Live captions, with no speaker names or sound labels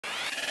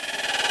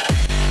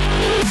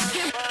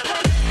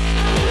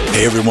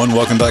Hey everyone,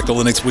 welcome back to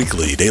Linux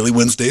Weekly, daily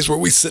Wednesdays where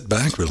we sit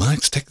back,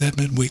 relax, take that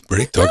midweek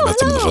break, talk about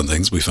some of the fun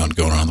things we found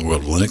going on in the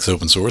world of Linux,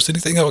 open source,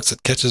 anything else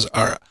that catches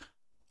our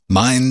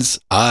mind's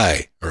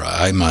eye, or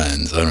eye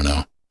minds, I don't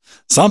know.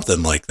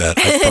 Something like that,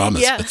 I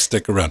promise, but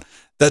stick around.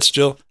 That's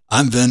Jill,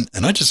 I'm Vin,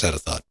 and I just had a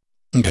thought.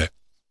 Okay.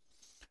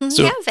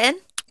 So yeah, Vin.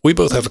 We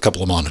both have a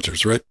couple of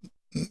monitors, right?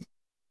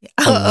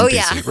 Oh PC,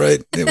 yeah.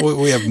 Right?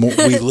 We have more,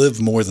 we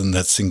live more than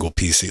that single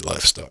PC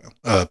lifestyle.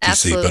 PC,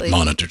 Absolutely. but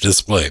monitor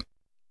display.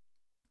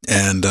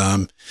 And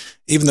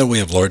even though we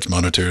have large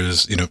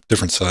monitors, you know,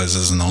 different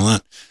sizes and all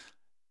that,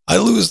 I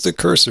lose the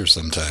cursor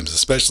sometimes,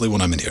 especially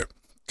when I'm in here.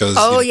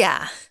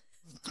 Yeah.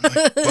 I'm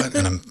like, what?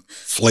 And I'm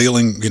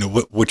flailing, you know,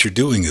 what you're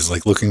doing is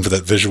like looking for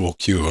that visual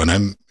cue. And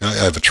I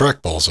have a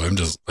trackball, so I'm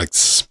just like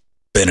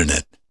spinning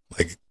it.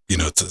 Like, you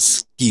know, it's a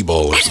skee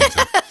ball or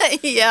something.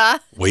 Yeah.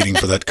 Waiting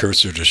for that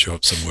cursor to show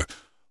up somewhere.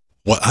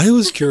 What I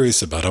was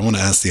curious about, I want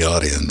to ask the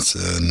audience,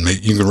 and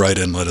you can write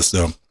in and let us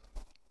know,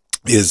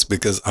 is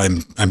because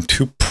I'm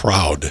too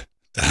proud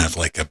to have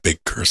like a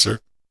big cursor.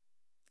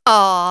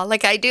 Oh,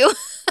 like I do.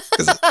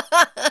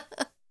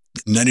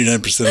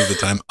 99% of the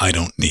time, I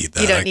don't need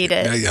that. You don't need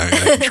it. I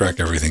can track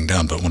everything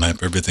down, but when I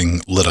have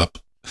everything lit up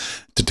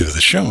to do the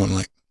show, I'm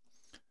like,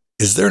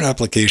 is there an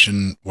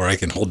application where I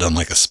can hold down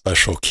like a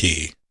special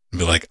key and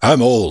be like,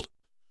 I'm old,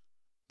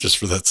 just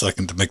for that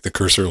second to make the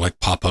cursor like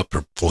pop up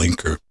or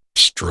blink or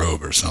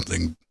strobe or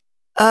something?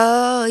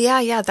 Oh,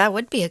 yeah, that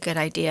would be a good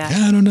idea.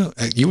 Yeah, I don't know.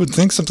 You would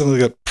think something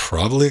like that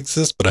probably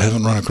exists, but I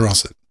haven't run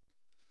across it.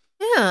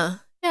 Yeah,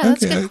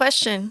 that's a good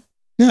question.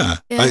 Yeah.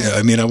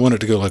 I mean, I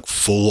wanted to go like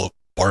full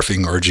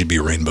barfing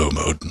RGB rainbow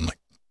mode and like,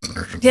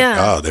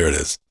 there it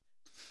is.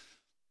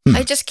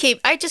 I just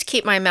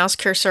keep my mouse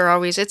cursor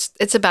always.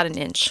 It's about an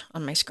inch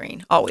on my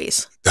screen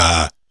always.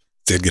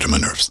 Did get on my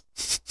nerves.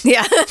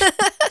 Yeah.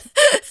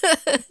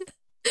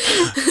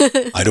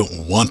 I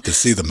don't want to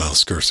see the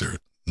mouse cursor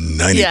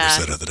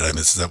 90% of the time.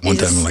 It's that one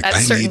time I'm like,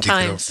 I need to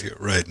get over here.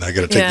 Right. And I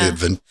got to take the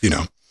event, you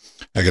know,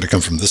 I got to come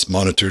from this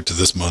monitor to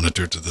this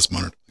monitor to this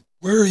monitor.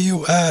 Where are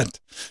you at?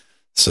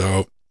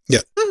 So,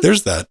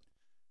 there's that.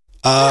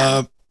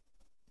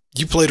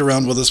 You played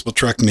around with us with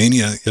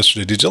Trackmania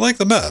yesterday. Did you like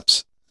the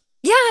maps?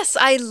 Yes,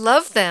 I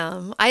love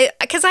them.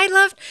 Because I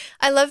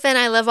love Vin.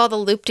 I love all the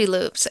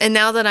loop-de-loops. And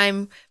now that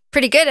I'm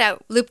pretty good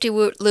at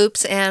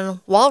loop-de-loops and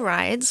wall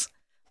rides,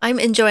 I'm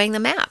enjoying the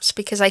maps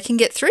because I can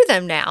get through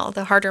them now,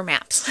 the harder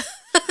maps.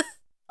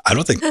 I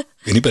don't think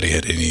anybody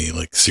had any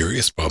like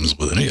serious problems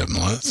with any of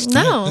them last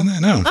No.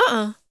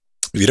 No.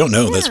 If you don't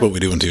know, that's what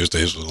we do on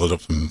Tuesdays. We lit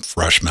up some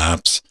fresh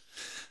maps.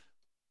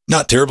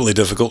 Not terribly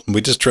difficult.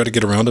 We just try to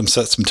get around them,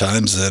 set some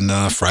times,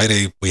 and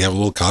Friday we have a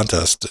little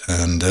contest,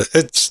 and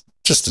it's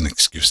just an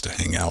excuse to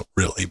hang out,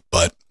 really.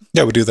 But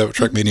yeah, we do that with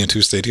Trackmania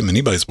 2 Stadium.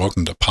 Anybody's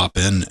welcome to pop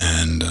in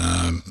and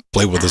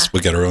play with us. We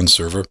got our own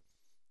server.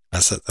 I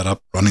set that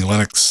up running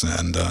Linux,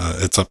 and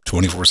it's up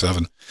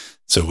 24/7,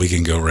 so we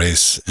can go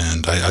race.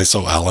 And I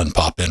saw Alan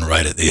pop in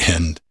right at the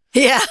end.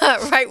 Yeah,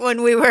 right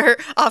when we were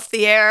off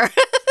the air.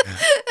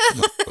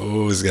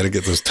 Oh, he's got to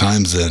get those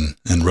times in,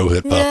 and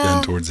Rohit popped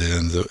in towards the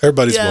end. So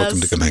everybody's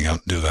welcome to come hang out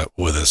and do that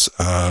with us.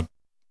 I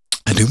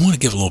do want to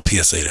give a little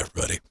PSA to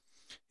everybody.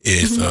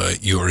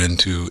 If you are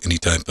into any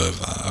type of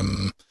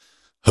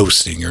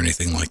hosting or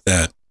anything like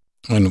that,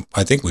 and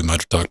I think we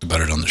might have talked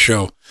about it on the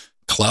show,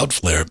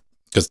 Cloudflare,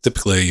 because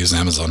typically I use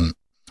Amazon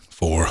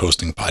for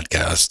hosting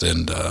podcasts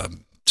and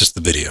just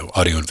the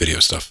audio and video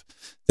stuff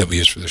that we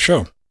use for the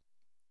show.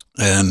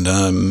 And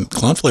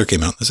Cloudflare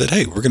came out and said,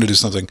 hey, we're going to do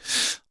something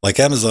like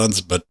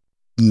Amazon's, but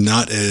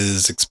not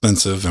as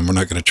expensive, and we're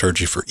not going to charge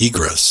you for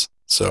egress.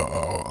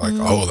 So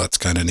that's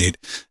kind of neat.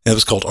 And it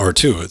was called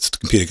R2. It's to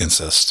compete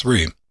against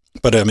S3.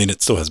 But I mean,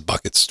 it still has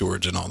bucket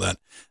storage and all that.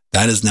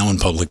 That is now in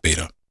public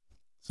beta.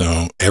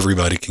 So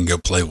everybody can go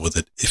play with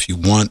it. If you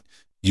want,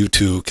 you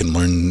too can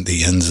learn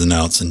the ins and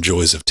outs and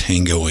joys of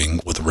tangoing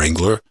with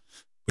Wrangler,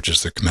 which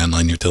is their command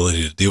line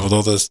utility to deal with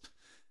all this.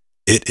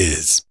 It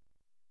is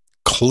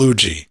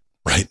kludgy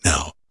right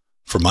now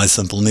for my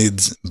simple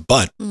needs,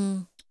 but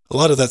a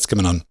lot of that's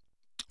coming on.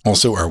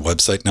 Also, our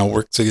website now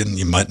works again.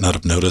 You might not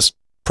have noticed.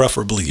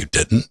 Preferably you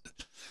didn't.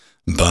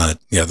 But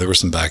yeah, there were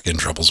some back-end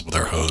troubles with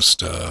our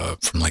host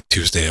from like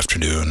Tuesday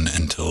afternoon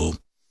until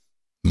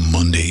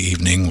Monday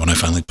evening when I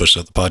finally pushed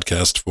out the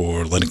podcast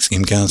for Linux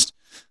Gamecast.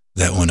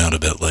 That went out a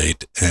bit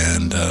late.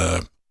 And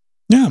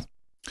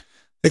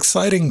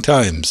exciting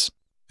times.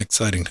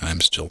 Exciting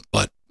times, Jill.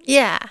 But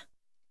yeah.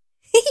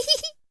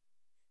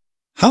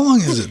 How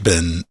long has it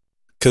been?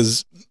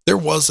 Because there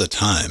was a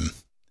time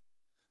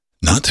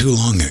not too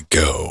long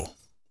ago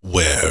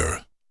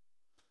where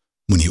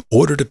when you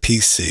ordered a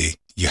PC,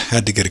 you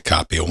had to get a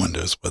copy of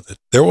Windows with it.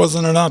 There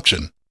wasn't an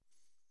option.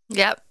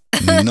 Yep.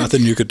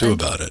 Nothing you could do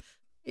about it.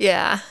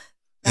 Yeah.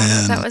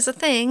 That was a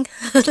thing.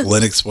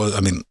 Linux was, I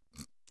mean,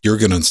 you're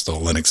going to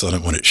install Linux on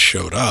it when it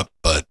showed up,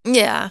 but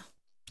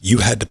you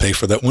had to pay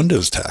for that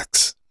Windows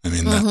tax. I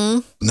mean,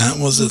 that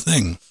was a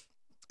thing.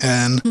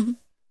 And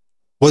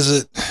was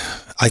it,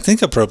 I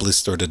think I probably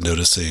started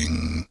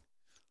noticing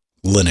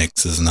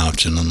Linux as an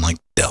option on like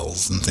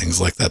Dells and things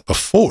like that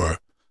before,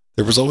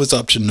 there was always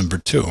option number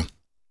 2.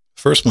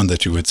 First one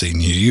that you would see,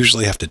 and you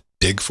usually have to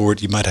dig for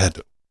it. You might have had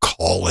to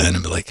call in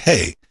and be like,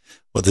 hey,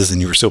 well, this,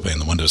 and you were still paying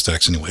the Windows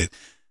tax anyway.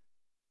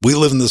 We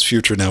live in this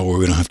future now where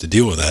we don't have to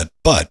deal with that.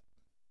 But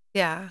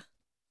yeah,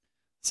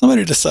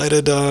 somebody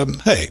decided,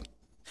 hey,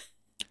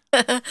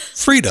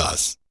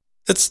 FreeDOS,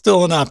 it's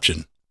still an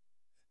option.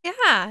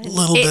 Yeah. A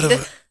little bit of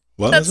it.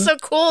 That's so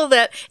cool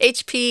that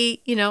HP,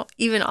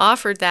 even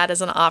offered that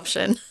as an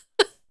option.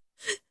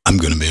 I'm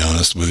going to be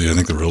honest with you. I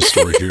think the real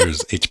story here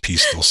is HP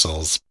still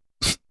sells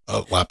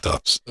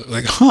laptops.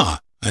 Like,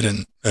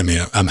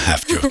 I'm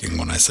half joking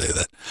when I say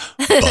that.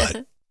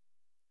 But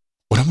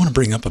what I want to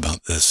bring up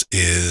about this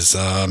is,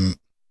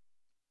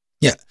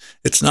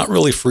 it's not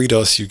really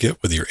FreeDOS you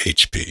get with your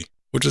HP,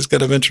 which is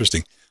kind of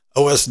interesting.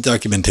 OS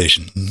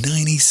documentation,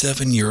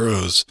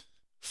 €97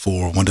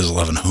 for Windows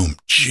 11 Home.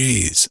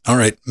 Jeez. All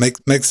right.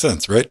 Makes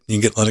sense, right? You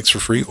can get Linux for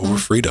free over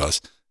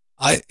FreeDOS.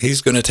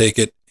 He's going to take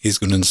it. He's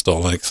going to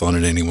install Linux on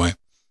it anyway.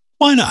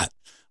 Why not?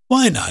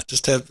 Why not?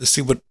 Just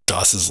see what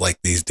DOS is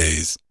like these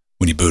days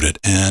when you boot it.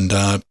 And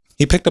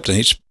he picked up an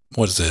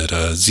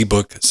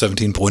ZBook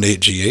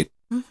 17.8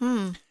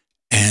 G8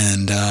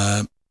 and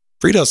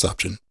FreeDOS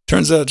option.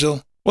 Turns out,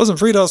 Jill, wasn't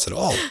FreeDOS at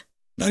all.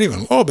 Not even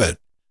a little bit.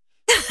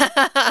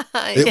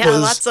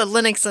 Lots of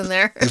Linux in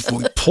there. If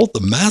we pulled the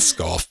mask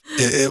off,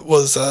 it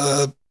was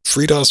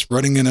FreeDOS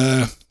running in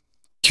a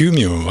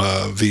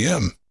QEMU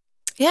VM.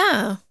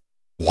 Yeah.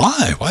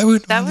 Why? Why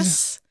would that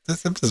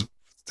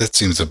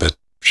seems a bit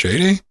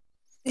shady?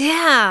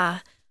 Yeah.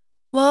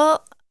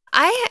 Well,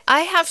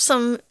 I have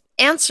some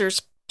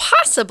answers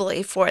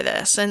possibly for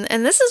this, and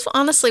this is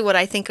honestly what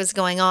I think is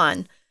going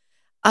on.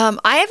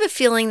 I have a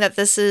feeling that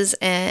this is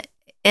an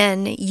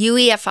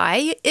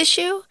UEFI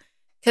issue,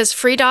 because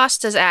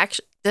FreeDOS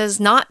does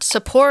not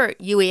support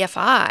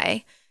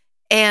UEFI,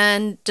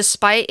 and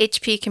despite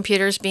HP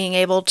computers being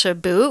able to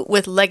boot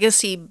with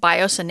legacy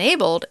BIOS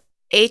enabled,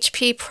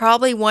 HP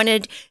probably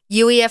wanted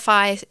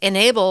UEFI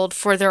enabled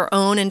for their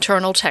own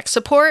internal tech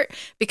support,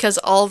 because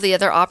all the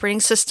other operating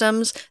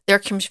systems their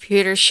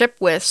computers ship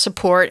with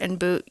support and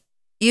boot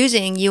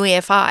using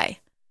UEFI.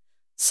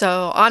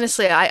 So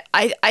honestly,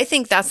 I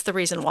think that's the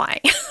reason why.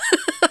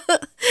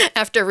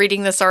 After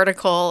reading this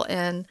article,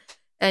 and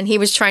he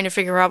was trying to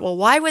figure out, well,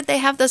 why would they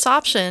have this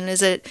option?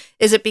 Is it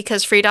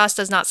because FreeDOS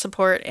does not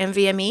support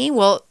NVMe?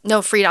 Well,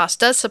 no, FreeDOS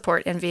does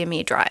support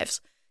NVMe drives,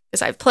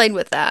 because I've played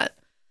with that.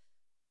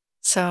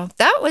 So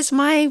that was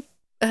my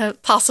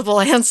possible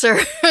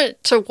answer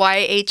to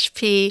why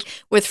HP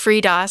with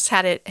FreeDOS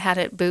had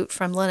it boot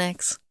from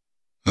Linux.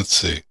 Let's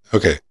see.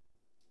 Okay,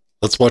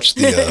 let's watch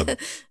the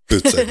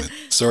boot segment.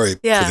 Sorry for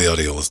the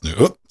audio listener.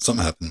 Oh,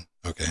 something happened.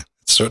 Okay,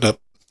 it started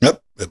up.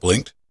 Yep, it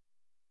blinked.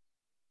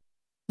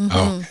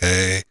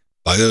 Okay,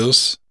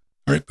 BIOS.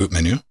 All right, boot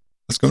menu.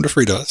 Let's go into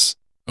FreeDOS.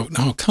 Oh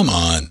no, come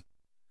on.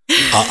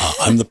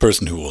 I'm the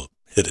person who will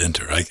hit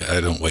enter. I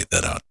don't wait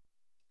that out.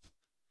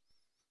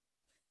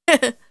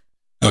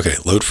 Okay,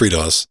 load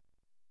FreeDOS.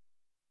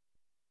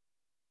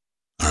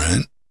 All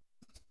right.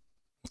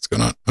 What's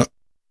going on? Oh.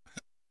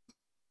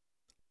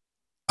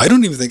 I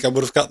don't even think I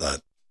would have got that.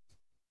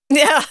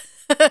 Yeah.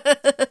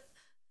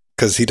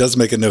 Because he does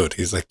make a note.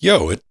 He's like,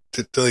 yo, it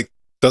like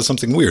does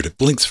something weird. It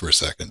blinks for a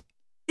second.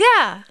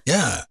 Yeah.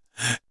 Yeah.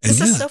 And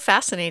this is so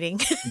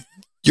fascinating.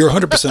 You're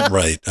 100%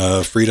 right.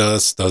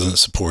 FreeDOS doesn't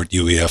support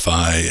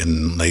UEFI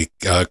and like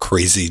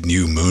crazy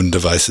new moon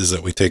devices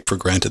that we take for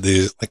granted.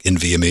 Like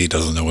NVMe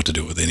doesn't know what to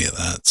do with any of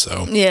that.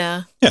 So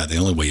yeah, the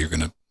only way you're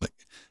gonna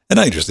and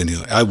I understand.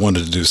 I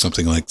wanted to do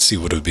something like see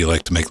what it would be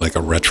like to make like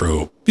a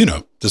retro,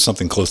 just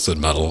something close to the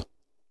metal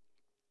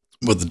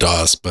with the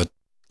DOS. But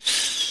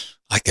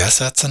I guess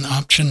that's an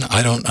option.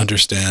 I don't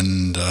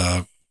understand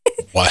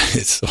why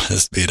it still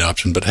has to be an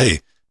option. But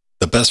hey,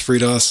 the best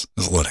FreeDOS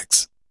is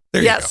Linux.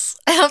 There you go. Yes,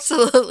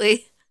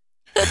 absolutely.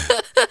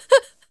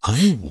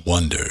 I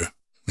wonder,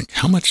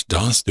 how much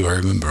DOS do I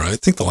remember? I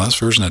think the last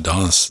version of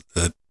DOS,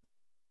 that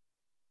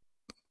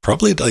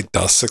probably like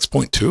DOS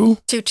 6.2?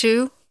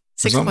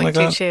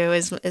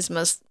 6.22 is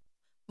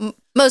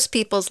most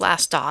people's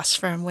last DOS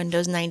from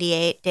Windows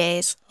 98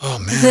 days. Oh,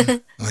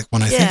 man. Like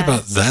when I think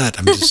about that,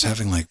 I'm just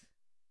having like,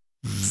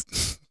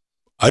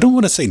 I don't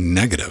want to say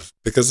negative,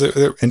 because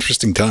they're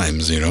interesting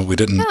times, we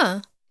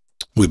didn't,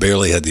 we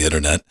barely had the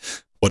internet.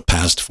 What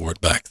passed for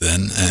it back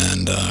then,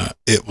 and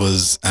it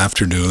was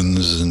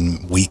afternoons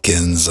and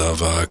weekends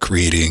of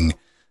creating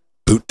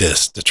boot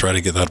disks to try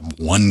to get that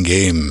one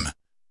game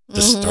to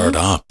start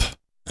up.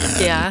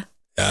 And,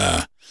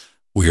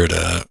 weird.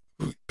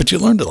 But you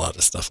learned a lot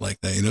of stuff like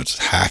that, just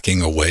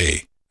hacking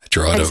away at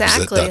your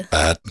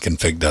auto.bat and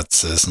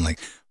config.sys, and like,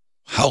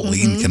 how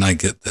lean can I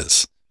get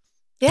this?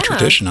 A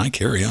tradition I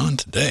carry on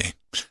today.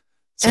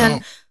 So.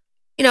 And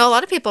a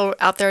lot of people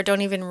out there don't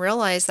even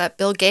realize that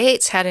Bill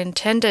Gates had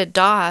intended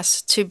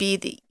DOS to be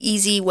the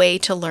easy way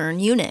to learn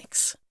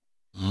Unix.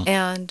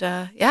 And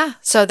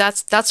so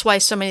that's why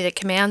so many of the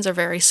commands are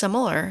very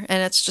similar.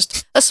 And it's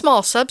just a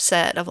small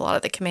subset of a lot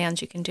of the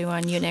commands you can do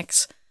on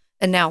Unix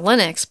and now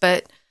Linux.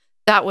 But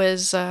that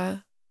was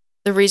the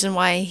reason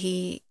why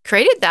he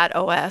created that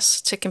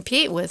OS to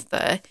compete with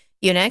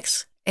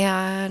Unix.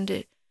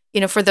 And,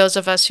 for those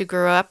of us who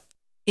grew up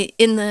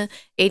in the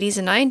 80s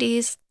and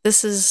 90s,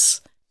 this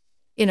is,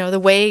 the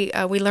way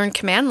we learned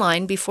command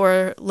line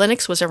before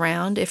Linux was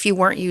around if you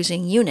weren't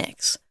using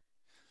Unix.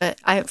 But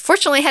I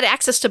fortunately had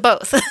access to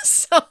both.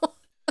 So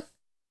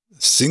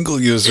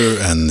single user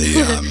and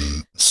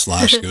the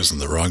slash goes in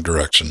the wrong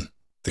direction.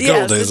 The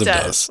good old days of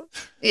DOS.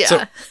 Yeah.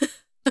 So,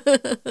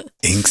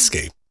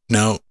 Inkscape.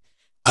 Now,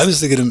 I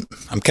was thinking,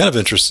 I'm kind of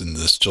interested in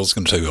this. Jill's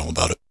going to tell you all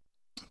about it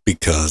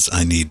because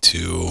I need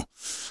to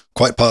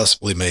quite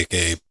possibly make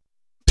a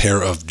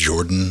pair of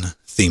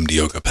Jordan-themed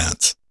yoga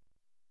pants.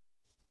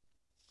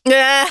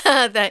 Yeah,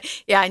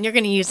 and you're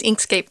going to use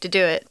Inkscape to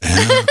do it.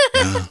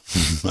 Yeah,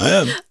 I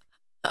am.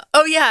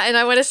 Oh, yeah, and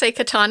I want to say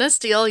Katana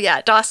Steel,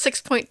 DOS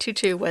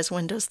 6.22 was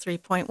Windows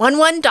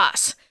 3.11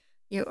 DOS.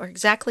 You are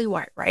exactly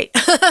right.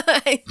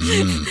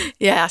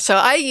 Yeah, so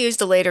I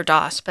used a later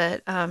DOS,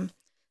 but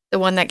the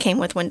one that came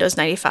with Windows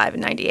 95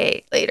 and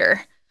 98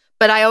 later.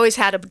 But I always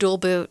had a dual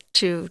boot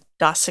to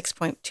DOS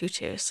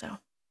 6.22, so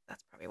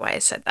that's probably why I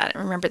said that. I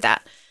remember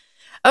that.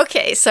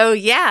 Okay, so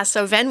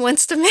Ven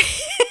wants to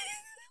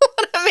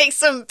make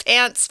some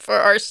pants for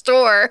our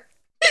store,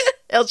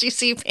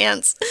 LGC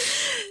pants.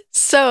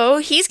 So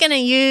he's going to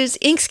use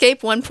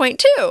Inkscape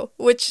 1.2,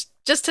 which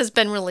just has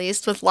been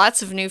released with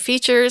lots of new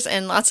features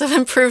and lots of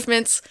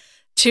improvements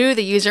to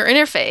the user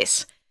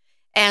interface.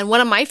 And one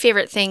of my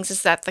favorite things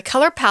is that the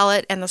color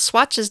palette and the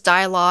swatches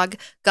dialog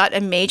got a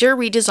major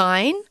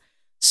redesign.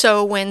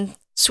 So when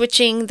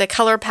switching the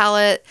color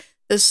palette,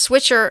 the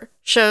switcher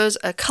shows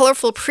a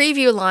colorful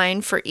preview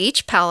line for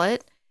each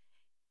palette.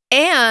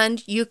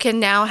 And you can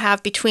now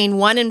have between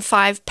 1 and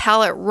 5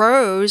 palette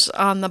rows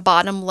on the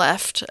bottom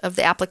left of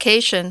the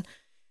application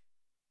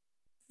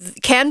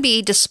can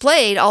be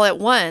displayed all at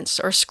once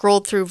or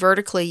scrolled through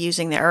vertically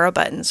using the arrow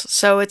buttons.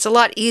 So it's a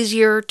lot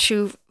easier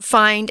to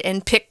find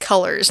and pick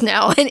colors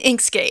now in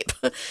Inkscape.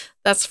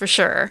 That's for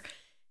sure.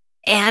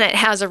 And it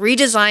has a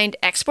redesigned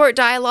export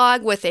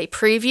dialog with a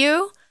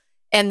preview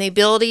and the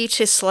ability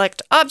to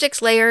select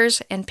objects,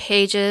 layers, and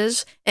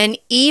pages, and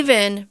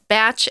even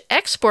batch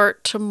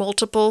export to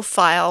multiple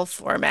file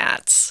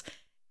formats.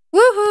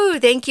 Woohoo!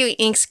 Thank you,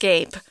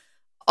 Inkscape.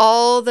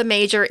 All the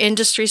major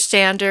industry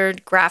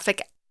standard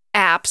graphic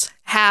apps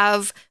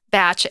have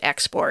batch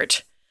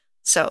export.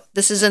 So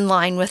this is in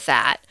line with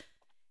that.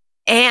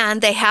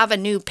 And they have a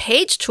new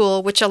page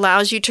tool which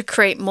allows you to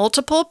create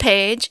multiple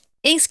page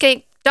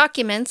Inkscape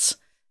documents,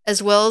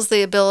 as well as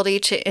the ability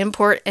to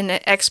import and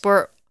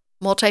export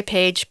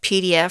multi-page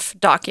PDF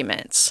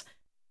documents.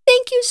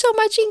 Thank you so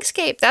much,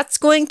 Inkscape. That's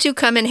going to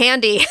come in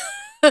handy.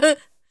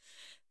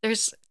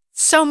 There's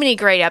so many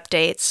great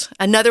updates.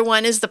 Another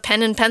one is the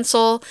pen and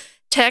pencil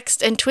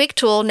text and tweak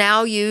tool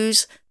now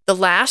use the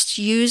last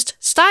used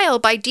style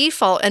by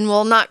default and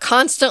will not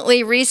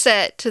constantly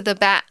reset to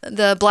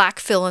the black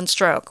fill and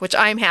stroke, which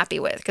I'm happy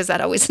with because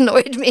that always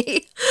annoyed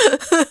me.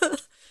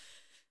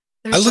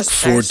 I look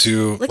forward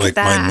to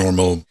my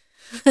normal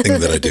thing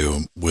that I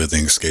do with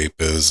Inkscape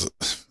is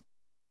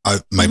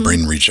my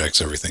brain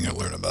rejects everything I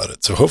learn about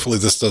it. So hopefully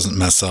this doesn't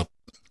mess up.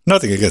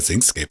 Nothing against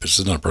Inkscape. It's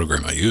just not a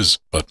program I use,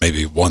 but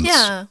maybe once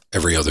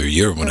every other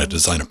year when I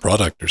design a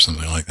product or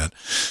something like that.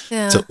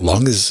 Yeah. So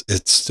long as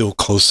it's still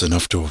close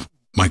enough to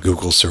my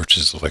Google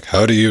searches, like,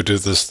 how do you do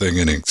this thing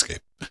in Inkscape?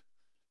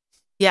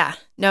 Yeah.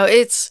 No,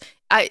 it's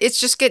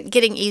just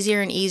getting easier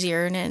and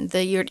easier, and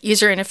the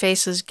user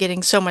interface is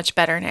getting so much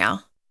better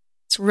now.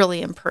 It's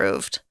really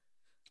improved.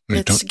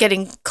 It's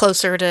getting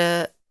closer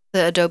to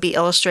the Adobe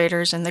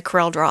Illustrators and the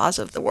Corel Draws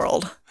of the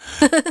world.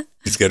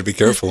 He's got to be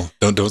careful.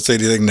 Don't say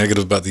anything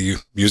negative about the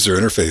user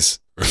interface.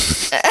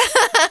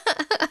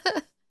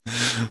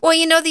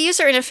 Well, the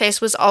user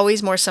interface was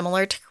always more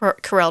similar to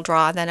Corel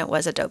Draw than it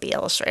was Adobe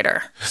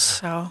Illustrator.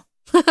 So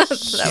that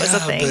was a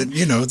thing.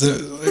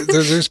 But,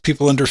 there's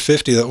people under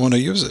 50 that want to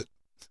use it.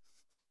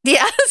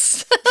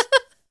 Yes.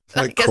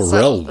 Like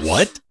Corel so.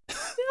 What?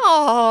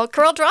 Oh,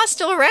 Corel Draw's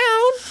still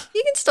around.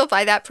 You can still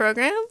buy that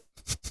program.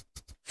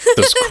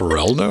 Does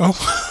Corel know?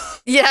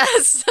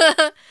 Yes.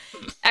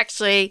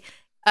 Actually,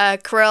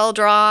 Corel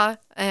Draw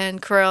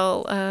and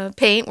Corel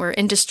Paint were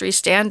industry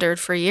standard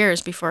for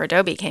years before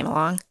Adobe came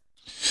along.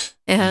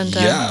 And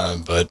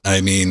but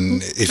I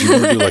mean, if you were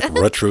to do like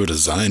retro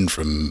design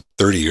from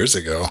 30 years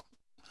ago.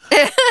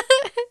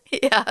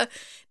 Yeah.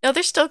 No,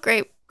 they're still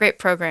great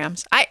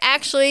programs. I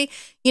actually,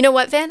 you know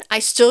what, Ven? I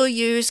still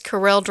use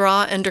Corel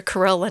Draw under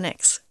Corel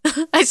Linux.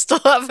 I still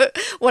have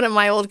one of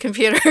my old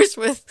computers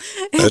with...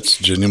 That's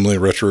genuinely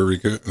retro.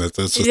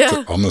 That's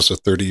almost a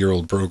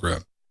 30-year-old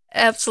program.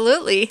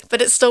 Absolutely.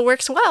 But it still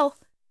works well.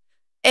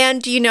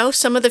 And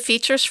some of the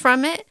features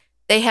from it,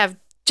 they have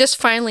just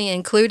finally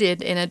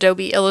included in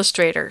Adobe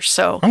Illustrator.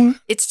 So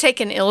it's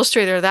taken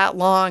Illustrator that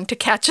long to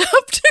catch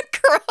up to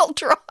Corel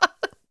Draw.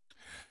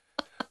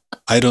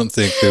 I don't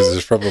think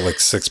there's probably like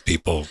 6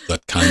 people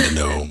that kind of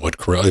know what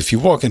Corel. If you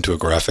walk into a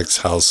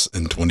graphics house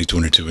in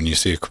 2022 and you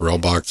see a Corel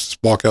box,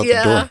 just walk out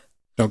the door.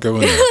 Don't go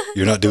in there.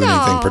 You're not doing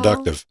anything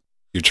productive.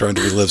 You're trying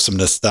to relive some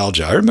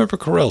nostalgia. I remember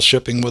Corel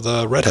shipping with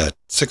a Red Hat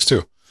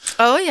 6.2.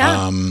 Oh,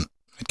 yeah.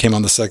 It came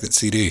on the second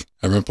CD.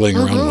 I remember playing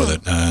around with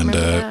it, and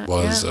it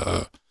was,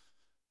 what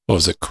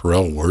was it,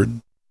 Corel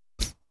Word?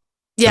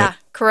 Yeah,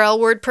 Corel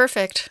Word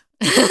Perfect.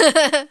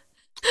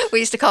 We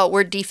used to call it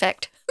Word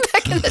Defect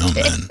back in the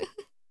day. Man.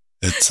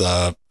 It's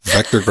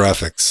vector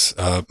graphics.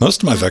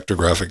 Most of my vector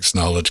graphics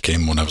knowledge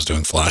came when I was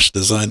doing Flash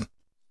design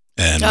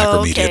and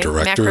Macromedia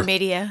Director.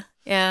 Macromedia,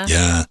 yeah.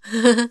 Yeah.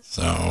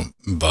 So,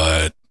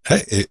 but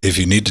hey, if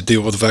you need to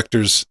deal with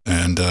vectors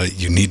and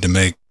you need to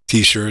make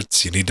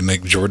T-shirts, you need to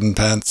make Jordan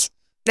pants,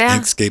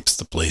 Inkscape's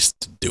the place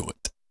to do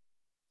it.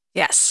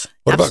 Yes.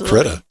 What about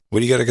Krita? What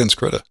do you got against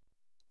Krita?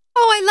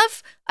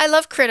 Oh, I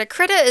love Krita.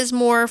 Krita is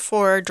more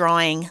for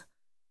drawing,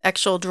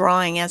 actual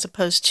drawing, as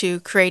opposed to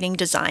creating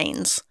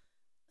designs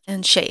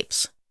and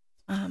shapes.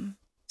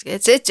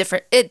 It's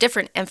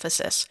different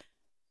emphasis.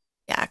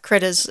 Yeah,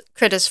 Krita's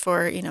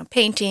for,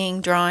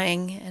 painting,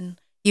 drawing,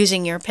 and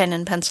using your pen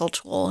and pencil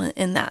tool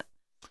in that.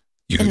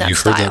 You've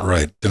heard that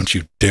right. Don't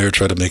you dare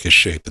try to make a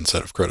shape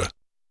instead of Krita.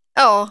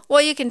 Oh,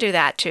 well, you can do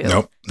that too.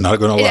 Nope, not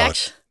going to allow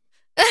it.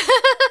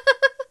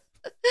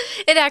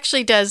 It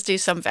actually does do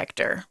some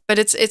vector, but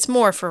it's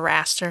more for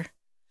raster.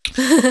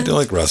 I don't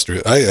like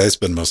raster. I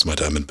spend most of my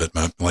time in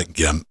bitmap, like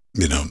GIMP.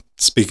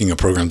 Speaking of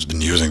programs I've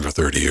been using for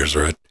 30 years,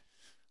 right?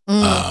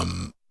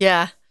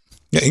 Yeah,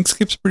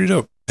 Inkscape's pretty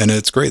dope. And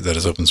it's great that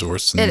it's open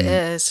source. And it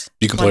is.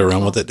 You can play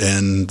around with it,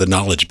 and the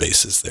knowledge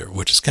base is there,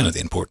 which is kind of the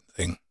important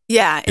thing.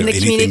 Yeah, in the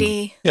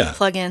community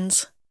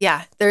plugins.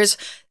 Yeah, there's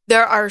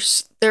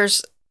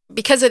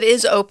because it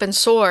is open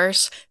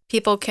source,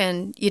 people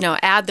can,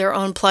 add their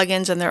own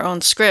plugins and their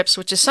own scripts,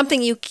 which is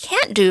something you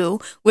can't do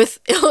with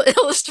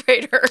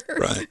Illustrator.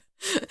 Right.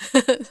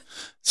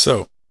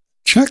 So,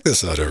 check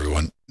this out,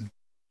 everyone.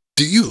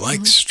 Do you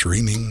like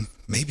streaming?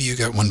 Maybe you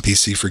got one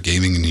PC for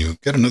gaming and you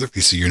got another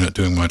PC you're not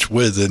doing much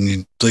with, and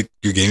you like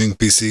your gaming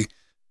PC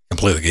and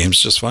play the games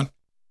just fine.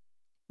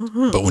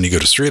 But when you go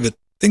to stream it,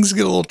 things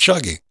get a little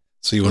chuggy.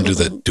 So you want to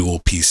do that dual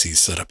PC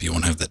setup. You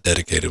want to have that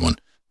dedicated one.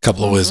 A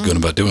couple of ways going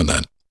about doing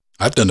that.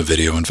 I've done a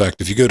video. In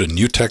fact, if you go to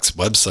NewTek's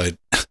website,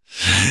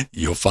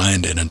 you'll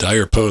find an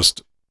entire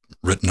post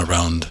written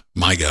around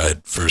my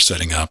guide for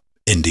setting up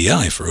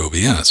NDI for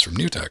OBS from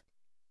NewTek.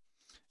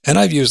 And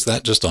I've used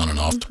that just on and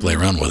off to play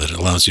around with it. It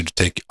allows you to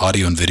take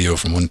audio and video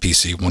from one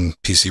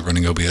PC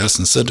running OBS,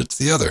 and send it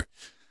to the other.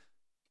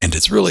 And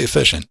it's really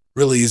efficient,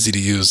 really easy to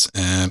use.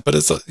 But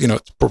it's,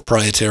 it's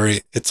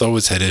proprietary. It's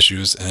always had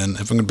issues. And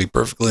if I'm going to be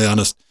perfectly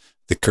honest,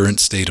 the current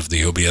state of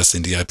the OBS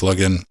NDI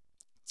plugin,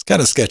 it's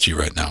kind of sketchy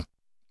right now.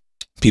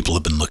 People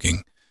have been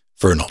looking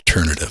for an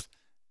alternative.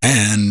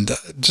 And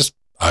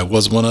I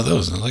was one of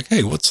those. And I'm like,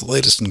 hey, what's the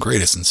latest and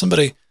greatest? And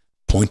somebody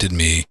pointed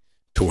me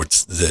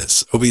towards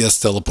this OBS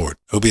Teleport,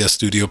 OBS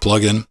Studio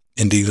plugin,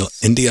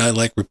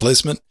 NDI-like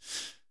replacement.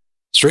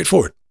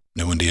 Straightforward.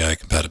 No NDI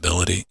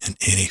compatibility in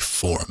any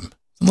form.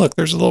 And look,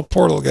 there's a little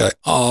portal guy.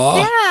 Aww.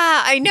 Yeah,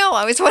 I know.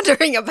 I was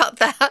wondering about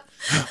that.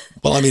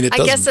 Well, I mean, I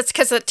guess it's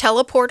because of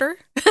teleporter.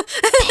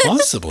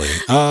 Possibly.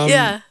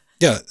 Yeah.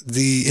 Yeah,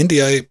 the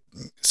NDI.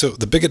 So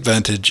the big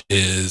advantage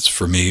is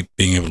for me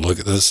being able to look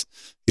at this.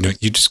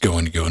 You just go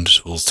into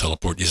Tools,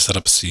 Teleport. You set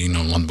up a scene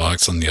on one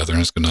box, on the other,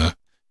 and it's going to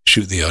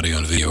shoot the audio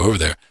and video over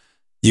there.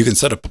 You can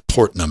set up a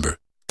port number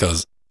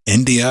because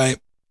NDI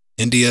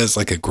is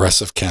like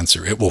aggressive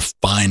cancer. It will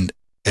find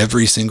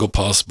every single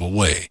possible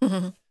way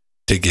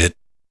to get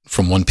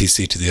from one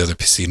PC to the other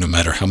PC, no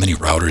matter how many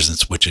routers and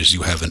switches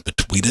you have in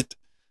between it.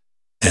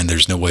 And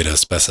there's no way to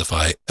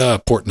specify a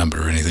port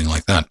number or anything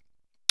like that.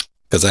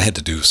 Because I had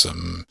to do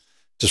some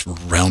just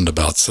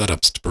roundabout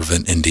setups to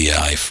prevent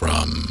NDI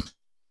from...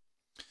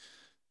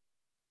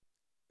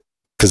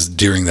 Because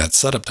during that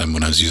setup time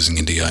when I was using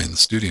NDI in the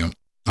studio,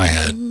 I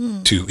had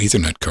two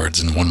Ethernet cards,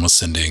 and one was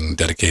sending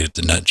dedicated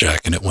to NetJack,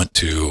 and it went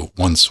to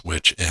one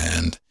switch,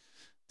 and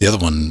the other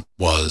one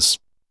was,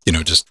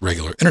 just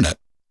regular internet,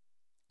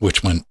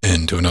 which went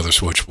into another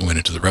switch, went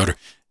into the router.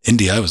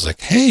 NDI was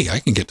like, hey, I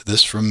can get to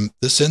this from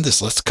this and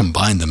this. Let's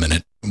combine them.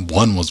 And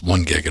one was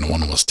 1 gig and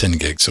one was 10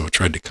 gig. So it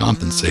tried to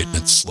compensate and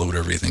it slowed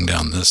everything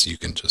down. This, you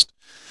can just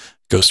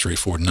go straight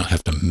forward and not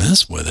have to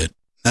mess with it.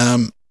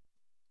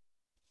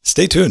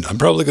 Stay tuned. I'm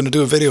probably going to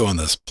do a video on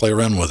this, play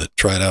around with it,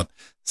 try it out,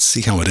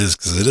 see how it is,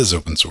 because it is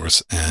open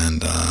source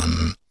and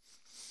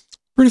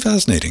pretty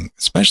fascinating,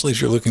 especially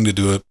if you're looking to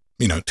do a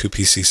 2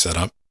 PC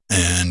setup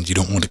and you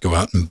don't want to go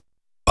out and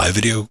buy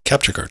video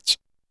capture cards.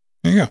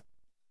 There you go.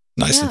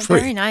 Nice and free.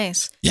 Very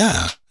nice.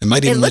 Yeah. It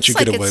might even let you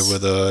get away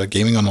with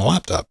gaming on a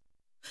laptop.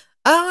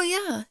 Oh,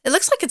 yeah. It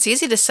looks like it's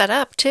easy to set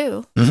up,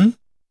 too.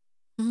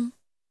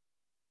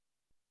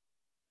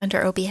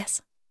 Under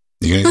OBS.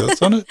 You got any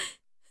thoughts on it?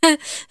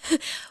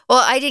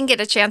 Well, I didn't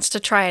get a chance to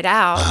try it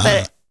out,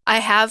 but I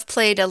have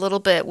played a little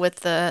bit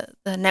with the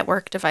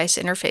network device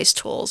interface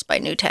tools by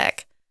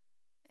NewTek.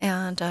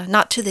 And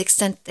not to the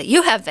extent that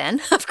you have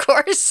been, of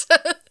course.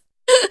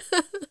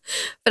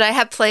 But I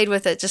have played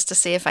with it just to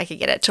see if I could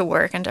get it to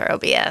work under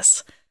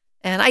OBS.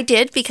 And I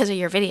did because of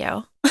your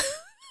video.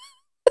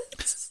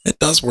 It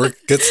does work.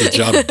 Gets the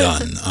job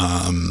done.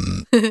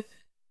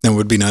 It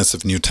would be nice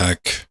if new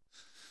tech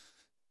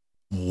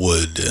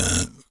would,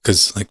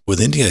 because like with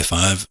NDI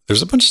 5,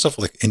 there's a bunch of stuff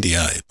like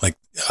NDI. Like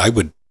I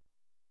would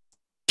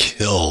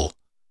kill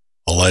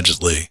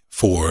allegedly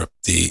for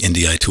the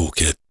NDI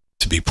toolkit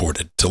to be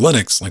ported to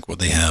Linux, like what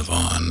they have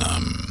on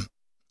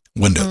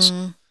Windows.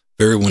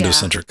 Very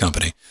Windows-centric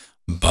company.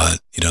 But,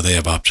 you know, they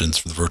have options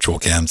for the virtual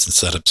cams and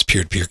setups,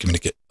 peer-to-peer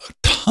communicate, a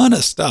ton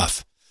of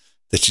stuff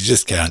that you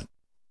just can't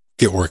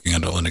get working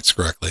under Linux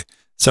correctly.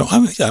 So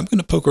I'm going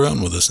to poke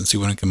around with this and see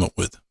what I come up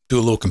with. Do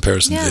a little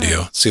comparison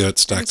video, see how it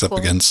stacks up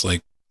against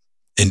like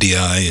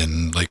NDI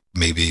and like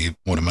maybe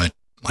one of my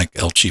like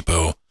El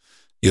Cheapo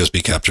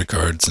USB capture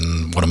cards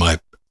and one of my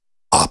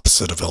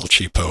opposite of El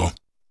Cheapo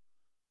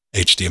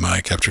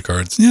HDMI capture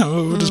cards. Yeah,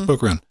 we'll just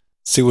poke around.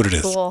 See what it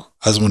is. Cool.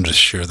 I just wanted to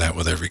share that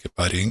with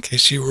everybody in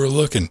case you were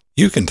looking.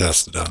 You can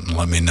test it out and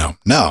let me know.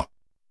 Now,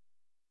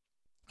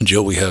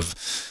 Jill, we have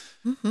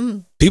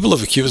people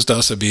have accused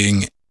us of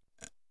being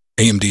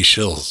AMD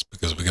shills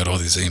because we got all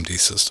these AMD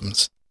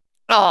systems.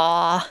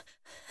 Aw.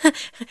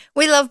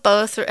 We love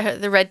both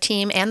the red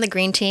team and the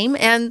green team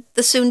and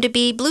the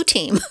soon-to-be blue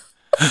team.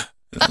 I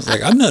was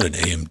like, I'm not an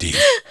AMD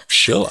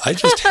shill. I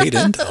just hate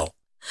Intel.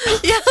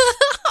 Yeah.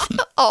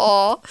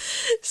 Oh,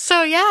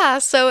 so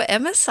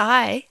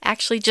MSI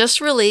actually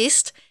just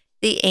released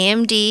the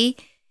AMD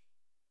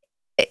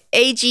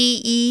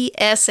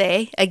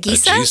AGESA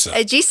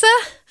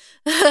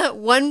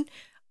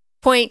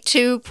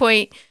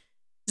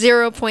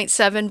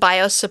 1.2.0.7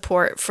 BIOS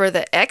support for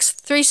the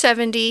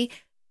X370,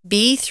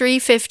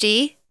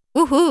 B350,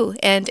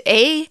 and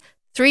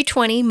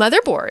A320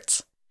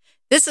 motherboards.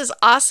 This is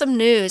awesome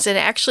news, and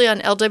actually on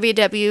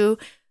LWDW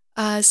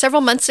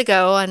several months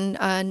ago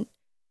on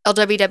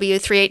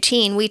LWW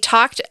 318, we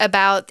talked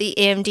about the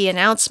AMD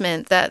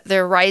announcement that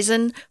their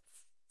Ryzen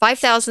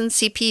 5000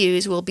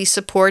 CPUs will be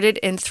supported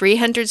in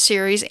 300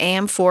 series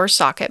AM4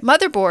 socket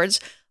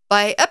motherboards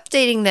by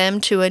updating them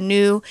to a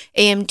new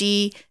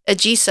AMD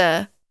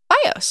AGESA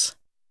BIOS.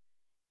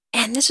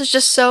 And this is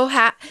just so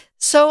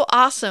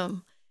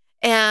awesome.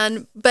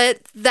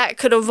 But that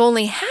could have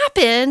only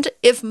happened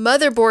if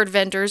motherboard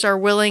vendors are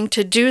willing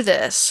to do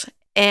this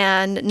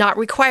and not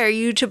require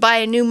you to buy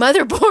a new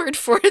motherboard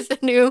for the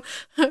new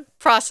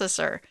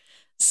processor.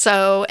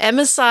 So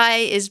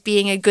MSI is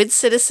being a good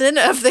citizen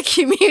of the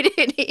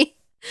community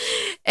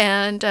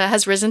and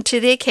has risen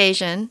to the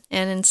occasion.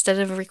 And instead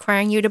of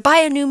requiring you to buy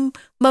a new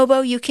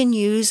MOBO, you can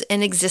use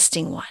an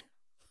existing one.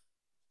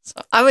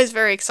 So I was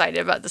very excited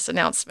about this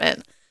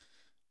announcement.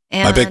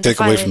 And my big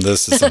takeaway from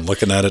this is I'm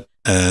looking at it,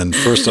 and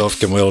first off,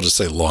 can we all just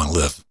say long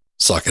live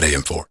Socket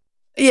AM4?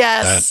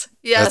 Yes,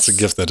 That's a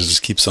gift that it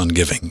just keeps on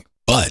giving.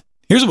 But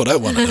here's what I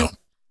want to know.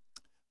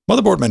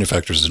 Motherboard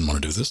manufacturers didn't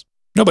want to do this.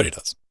 Nobody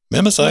does.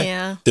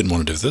 MSI didn't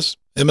want to do this.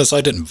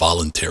 MSI didn't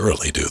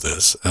voluntarily do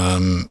this.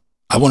 I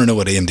want to know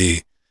what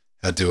AMD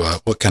had to,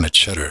 what kind of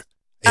cheddar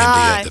AMD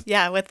had to.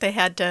 Yeah, what they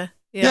had to.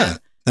 Yeah.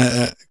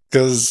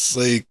 Because,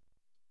 like,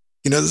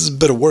 you know, this is a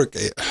bit of work.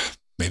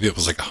 Maybe it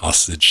was like a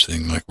hostage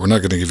thing. Like, we're not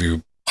going to give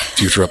you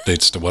future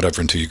updates to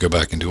whatever until you go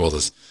back and do all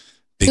this.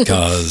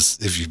 Because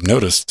if you've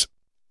noticed,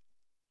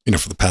 you know,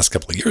 for the past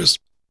couple of years,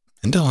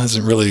 Intel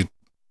hasn't really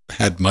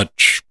had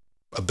much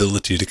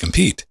ability to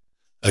compete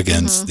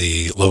against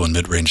the low and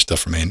mid-range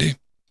stuff from AMD.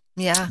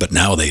 Yeah. But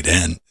now they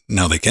can.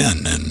 And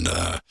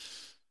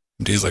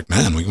AMD's like,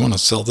 man, we want to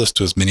sell this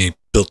to as many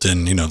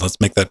built-in, you know, let's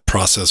make that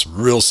process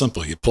real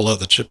simple. You pull out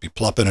the chip, you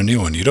plop in a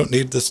new one. You don't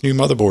need this new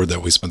motherboard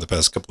that we spent the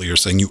past couple of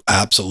years saying you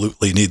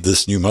absolutely need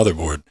this new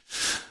motherboard.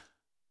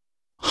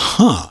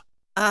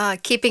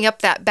 Keeping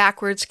up that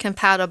backwards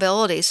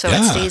compatibility so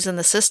it stays in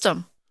the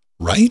system.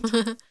 Right?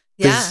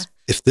 Yeah.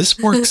 If this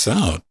works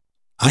out,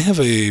 I have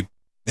a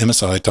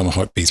MSI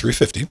Tomahawk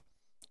B350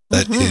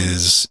 that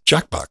is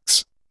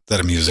Jackbox that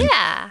I'm using.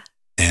 Yeah.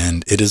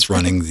 And it is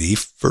running the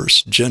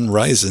first gen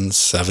Ryzen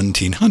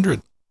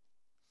 1700.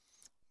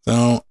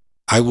 So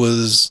I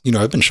was, you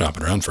know, I've been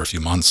shopping around for a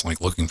few months,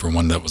 like looking for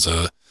one that was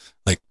a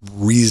like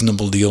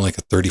reasonable deal, like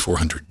a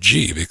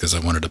 3400G, because I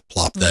wanted to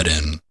plop that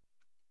in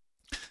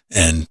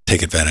and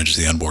take advantage of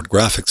the onboard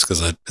graphics because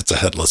it's a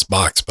headless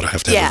box, but I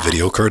have to have a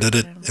video card in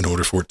it in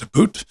order for it to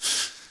boot.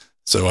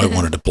 So I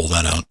wanted to pull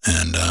that out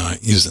and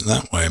use it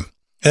that way.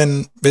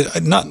 And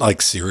not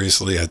like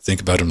seriously, I'd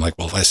think about them like,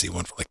 well, if I see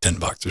one for like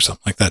 $10 or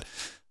something like that.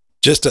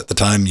 Just at the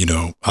time, you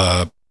know,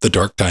 the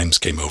dark times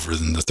came over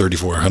and the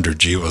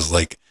 3400G was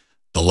like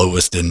the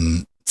lowest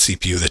in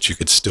CPU that you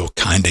could still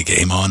kind of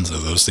game on. So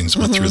those things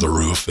went through the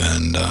roof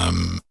and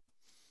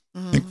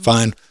like,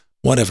 fine,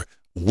 whatever.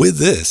 With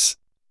this,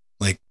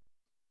 like,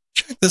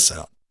 check this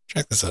out.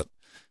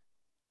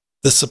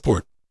 The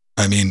support.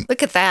 I mean,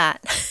 look at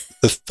that.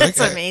 That's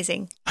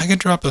amazing. I could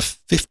drop a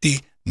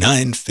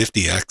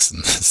 5950X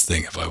in this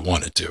thing if I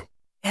wanted to.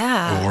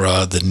 Yeah. Or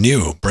the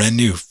brand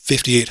new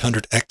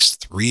 5800X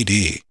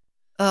 3D.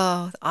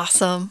 Oh,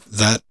 awesome.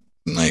 That,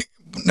 like,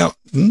 no,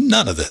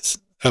 none of this.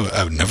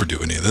 I would never do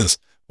any of this.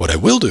 What I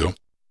will do,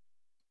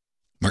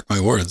 mark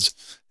my words,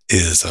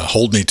 is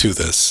hold me to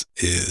this,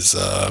 is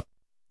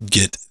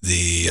get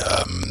the,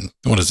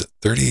 what is it,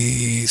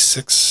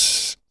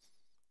 36?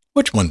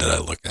 Which one did I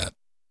look at?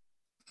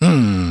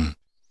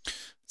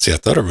 See, I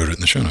thought I wrote it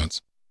in the show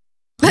notes.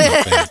 I'm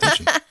not paying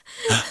attention.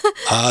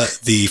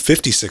 The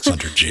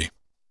 5600G.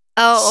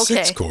 Oh,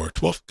 okay. 6-core,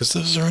 12, because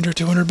those are under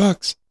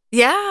 $200.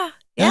 Yeah.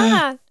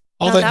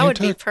 All that would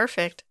be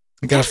perfect.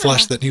 I gotta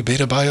flash that new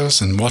beta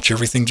BIOS and watch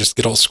everything just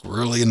get all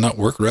squirrely and not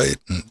work right.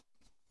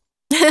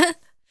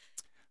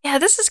 Yeah,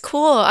 this is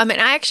cool. I mean,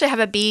 I actually have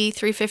a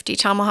B350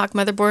 Tomahawk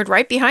motherboard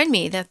right behind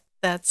me.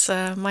 That's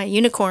my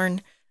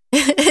unicorn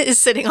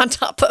is sitting on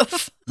top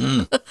of.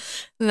 And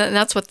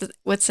that's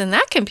what's in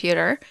that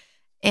computer.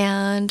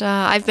 And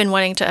I've been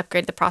wanting to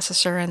upgrade the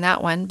processor in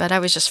that one, but I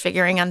was just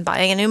figuring on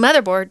buying a new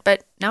motherboard.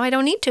 But now I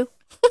don't need to.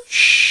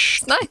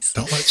 Shh! It's nice.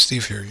 Don't let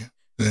Steve hear you.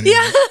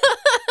 Yeah.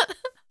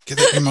 Get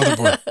that new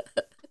motherboard.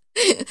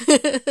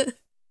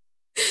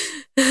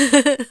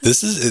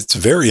 It's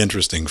very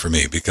interesting for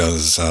me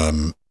because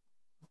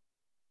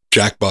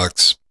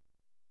Jackbox,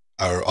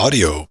 our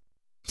audio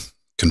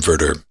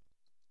converter,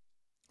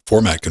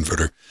 format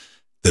converter,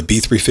 the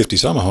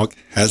B350 Tomahawk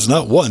has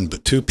not one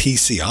but 2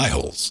 PCI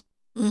holes.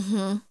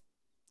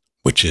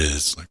 Which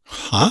is like,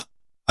 huh?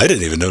 I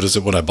didn't even notice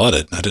it when I bought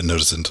it. I didn't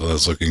notice it until I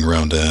was looking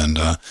around, and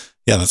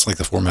yeah, that's like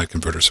the format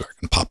converter, so I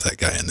can pop that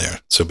guy in there.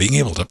 So being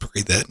able to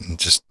upgrade that and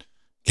just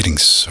getting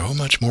so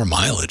much more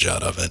mileage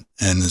out of it,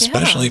 and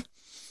especially,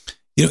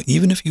 you know,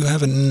 even if you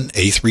have an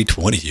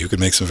A320, you could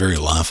make some very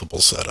laughable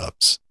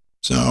setups.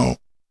 So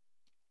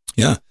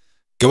yeah,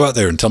 go out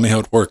there and tell me how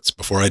it works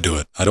before I do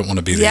it. I don't want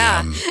to be the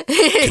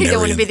you don't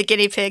want to be the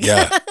guinea pig.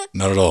 Yeah,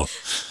 not at all.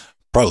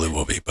 Probably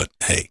will be, but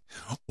hey,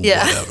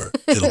 whatever.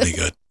 It'll be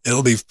good.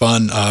 It'll be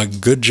fun.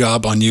 Good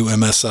job on you,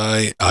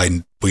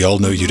 MSI. We all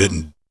know you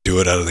didn't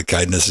do it out of the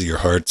kindness of your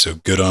heart, so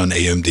good on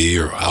AMD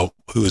or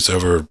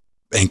whoever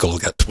ankle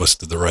got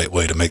twisted the right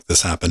way to make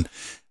this happen.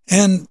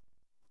 And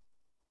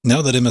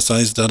now that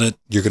MSI's done it,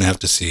 you're going to have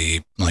to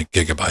see like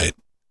Gigabyte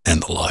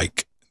and the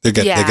like. They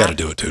got to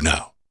do it too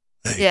now.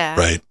 Hey,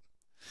 right?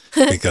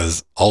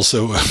 Because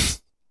also...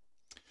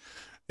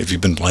 if you've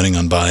been planning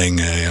on buying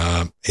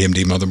a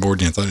AMD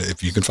motherboard, you thought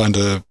if you can find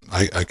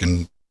I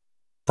can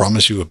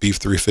promise you a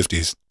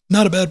B350's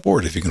not a bad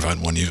board if you can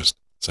find one used.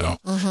 So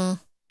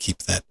keep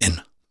that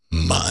in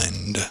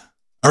mind.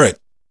 All right.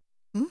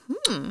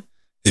 If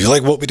you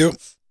like what we do,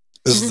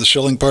 this is the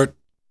shilling part.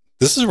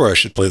 This is where I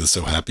should play the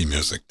So Happy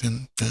music.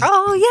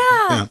 Oh,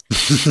 yeah.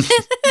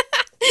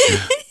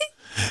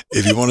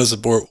 If you want to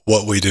support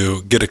what we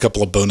do, get a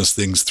couple of bonus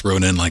things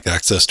thrown in, like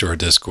access to our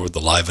Discord, the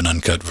live and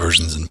uncut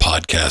versions in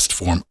podcast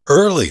form,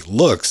 early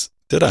looks.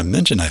 Did I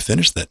mention I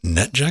finished that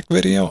NetJack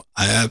video?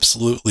 I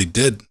absolutely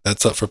did.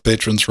 That's up for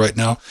patrons right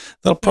now.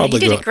 That'll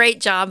probably you did a great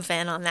job,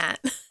 Van, on that.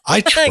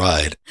 I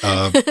tried.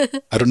 I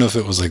don't know if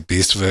it was like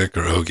Beast Vic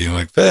or Ogie.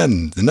 Like,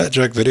 Van, the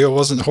NetJack video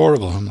wasn't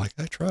horrible. I'm like,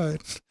 I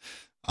tried.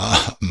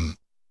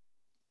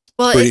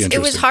 Well, it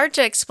was hard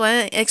to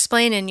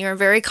explain in your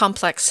very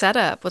complex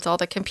setup with all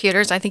the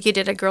computers. I think you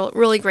did a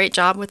really great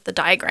job with the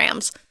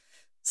diagrams.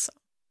 So,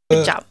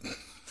 good job.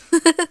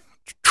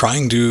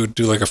 Trying to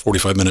do like a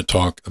 45-minute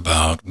talk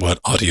about what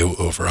audio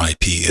over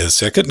IP is.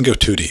 See, I couldn't go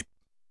too deep.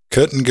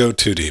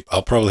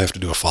 I'll probably have to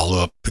do a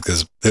follow-up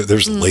because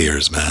there's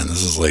layers, man.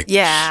 This is like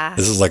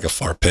a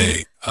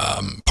parfait.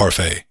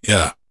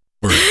 Yeah.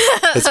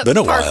 It's been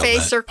a while. Parfait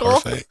circle.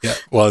 Parfait. Yeah.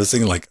 Well, I was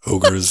thinking like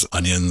ogres,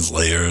 onions,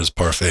 layers,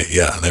 parfait.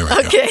 Yeah, there we go.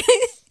 Okay.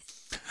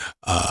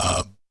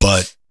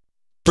 But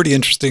pretty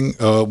interesting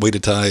way to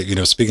tie, you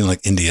know, speaking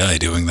like NDI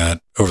doing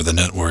that over the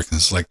network. And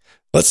it's like,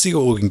 let's see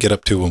what we can get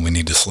up to when we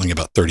need to sling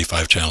about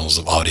 35 channels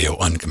of audio,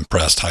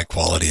 uncompressed, high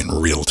quality, in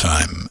real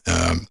time,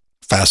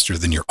 faster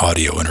than your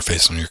audio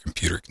interface on your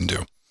computer can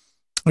do.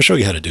 I'll show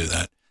you how to do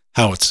that,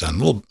 how it's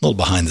done, a little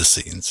behind the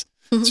scenes.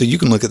 So you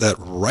can look at that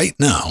right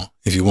now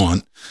if you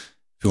want.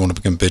 If you want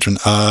to become a patron,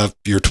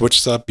 your Twitch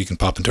sub, you can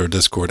pop into our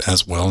Discord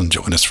as well and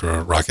join us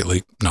for Rocket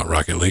League. Not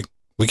Rocket League.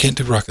 We can't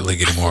do Rocket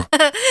League anymore.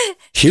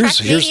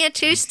 Trackmania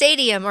 2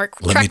 Stadium or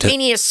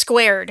Trackmania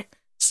Squared.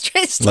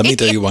 Let me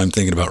tell you why I'm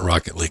thinking about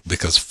Rocket League,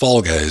 because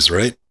Fall Guys,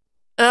 right?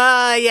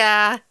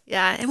 Yeah.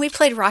 And we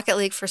played Rocket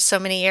League for so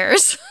many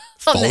years.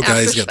 Fall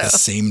Guys got the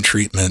same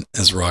treatment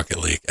as Rocket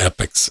League.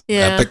 Epic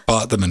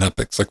bought them, and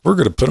Epic's like, we're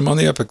going to put them on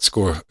the Epic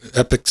store.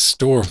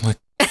 I'm like,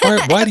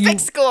 why do you...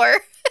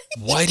 Score.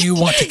 Why do you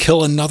want to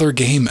kill another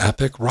game,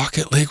 Epic?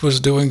 Rocket League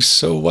was doing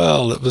so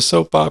well. It was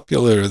so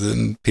popular.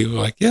 Then people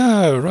were like,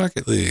 yeah,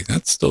 Rocket League.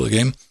 That's still a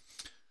game.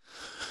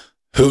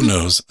 Who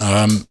knows?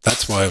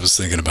 That's why I was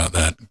thinking about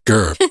that.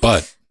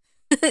 But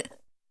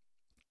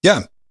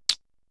yeah,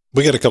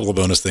 we got a couple of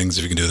bonus things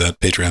if you can do that.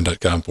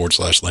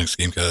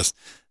 Patreon.com/LinksGamecast.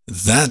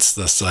 That's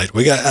the site.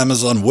 We got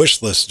Amazon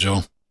wish list,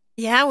 Jill.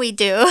 Yeah, we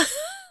do.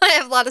 I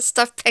have a lot of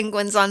stuffed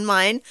penguins on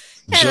mine.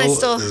 And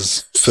Jill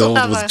is filled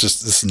with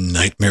just this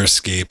nightmare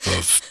scape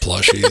of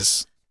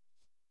plushies.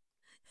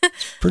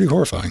 It's pretty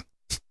horrifying.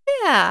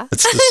 Yeah.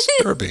 It's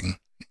disturbing.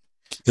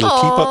 It'll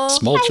keep up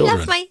small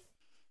children.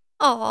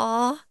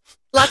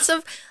 Lots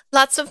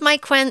of my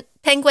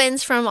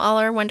penguins from all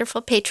our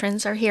wonderful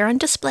patrons are here on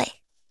display.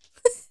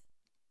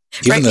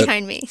 Even right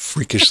behind me.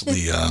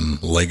 Freakishly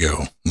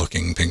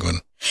Lego-looking penguin.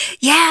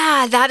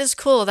 Yeah, that is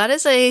cool. That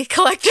is a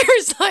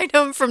collector's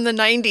item from the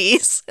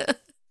 90s.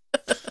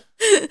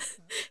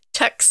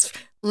 Chuck's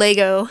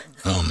Lego.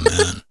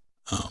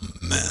 Oh,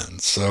 man.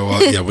 So,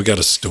 yeah, we got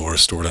a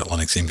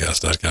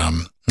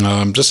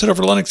store.linuxgamecast.com. Just head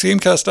over to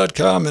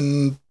linuxgamecast.com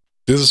and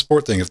do the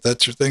support thing if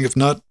that's your thing. If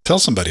not, tell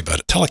somebody about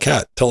it. Tell a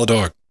cat, tell a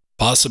dog,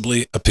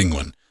 possibly a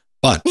penguin.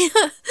 But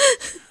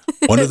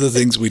one of the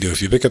things we do,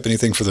 if you pick up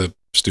anything for the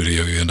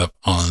studio, you end up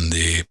on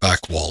the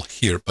back wall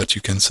here, but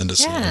you can send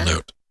us a little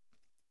note.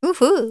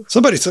 Woohoo.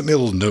 Somebody sent me a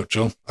little note,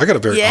 Jill. I got a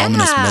very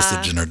ominous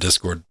message in our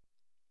Discord.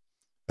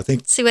 I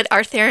think. See what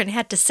Rtheren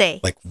had to say.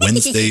 Like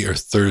Wednesday or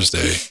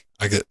Thursday,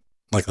 I get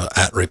like an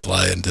 @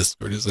 reply in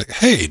Discord. He's like,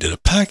 hey, did a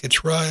package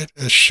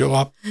show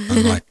up?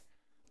 I'm like,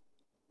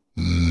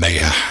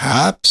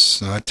 mayhaps.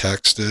 So I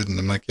texted and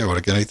I'm like, yeah, what,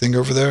 I get anything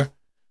over there?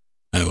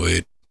 I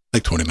wait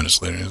like 20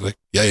 minutes later. And he's like,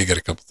 yeah, you got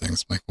a couple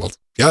things. I'm like, well,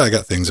 yeah, I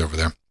got things over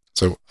there.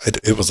 So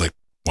it was like,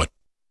 what,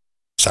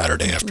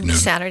 Saturday afternoon,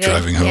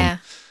 driving home. Yeah.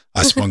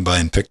 I swung by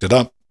and picked it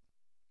up.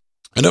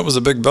 And it was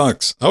a big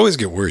box. I always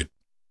get worried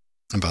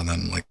about that.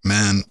 I'm like,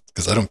 man,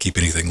 because I don't keep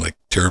anything like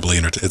terribly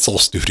it's all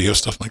studio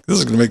stuff. I'm like, this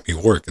is going to make me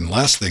work. And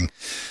last thing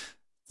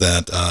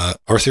that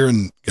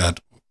Rtheren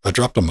got, I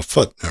dropped on my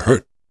foot and it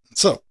hurt.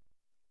 So.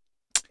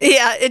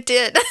 Yeah, it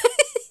did.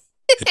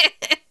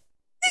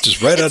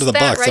 Just right out of the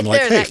box. Right, I'm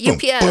like, there, hey, boom,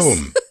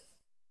 boom.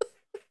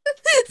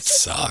 It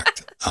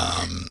sucked.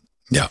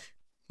 Yeah.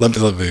 Let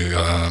me,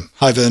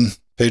 hi, Vin,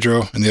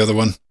 Pedro, and the other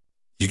one.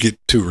 You get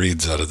 2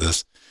 reads out of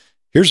this.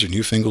 Here's your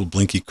newfangled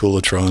Blinky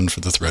Coolatron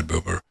for the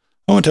Threadbooper.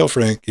 I want to tell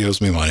Frank he owes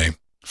me money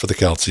for the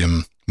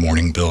calcium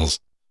morning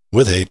bills.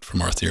 With hate from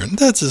Rtheren.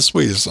 That's as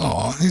sweet as,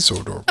 aw, he's so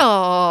adorable.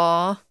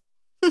 Aw.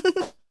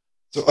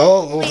 So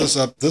I'll hold this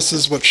up. This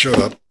is what showed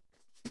up.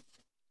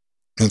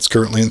 It's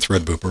currently in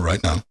Threadbooper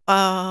right now.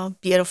 Oh,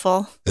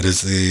 beautiful. It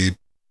is the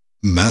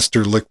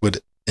Master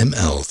Liquid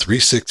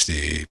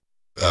ML360,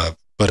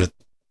 but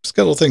it's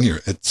got a little thing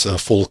here. It's a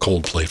full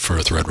cold plate for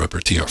a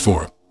Threadbooper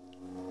TR4.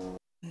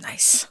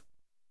 Nice.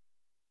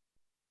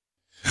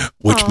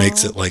 Which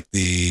makes it like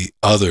the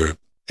other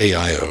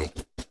AIO,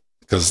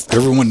 because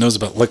everyone knows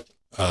about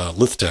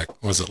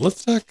Lithtech. Was it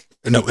Lithtech?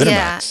 No,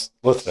 Intermax.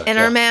 Yeah. Lithtech,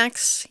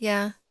 Intermax,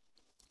 yeah.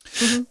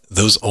 Mm-hmm.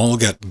 Those all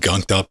got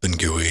gunked up and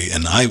gooey,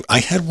 and I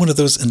had one of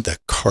those in the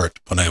cart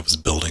when I was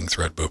building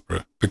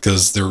Threadbooper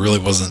because there really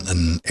wasn't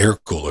an air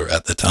cooler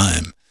at the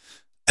time.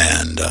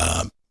 And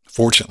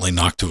fortunately,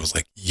 Noctua was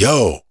like,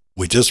 yo,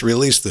 we just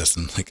released this.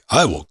 And I'm like,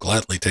 I will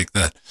gladly take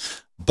that.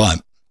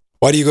 But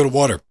why do you go to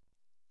water?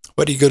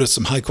 Why do you go to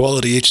some high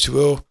quality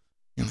H2O?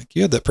 You're like,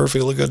 you had that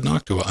perfectly good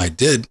Noctua. I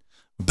did.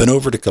 Been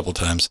over it a couple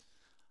times.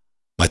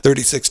 My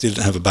 3060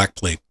 didn't have a back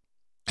plate,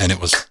 and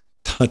it was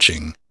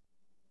touching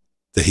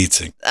the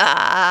heatsink.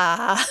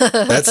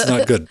 That's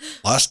not good.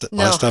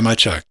 Last time I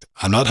checked,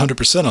 I'm not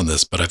 100% on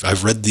this, but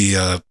I've read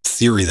the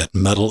theory that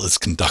metal is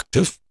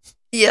conductive.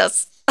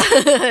 Yes.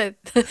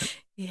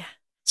 Yeah.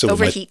 So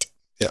overheat.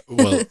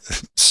 Well,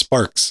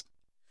 sparks.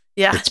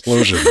 Yeah.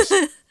 Explosions.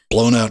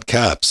 Blown out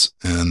caps.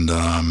 And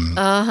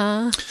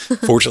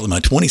fortunately, my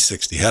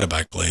 2060 had a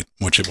backplate,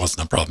 which it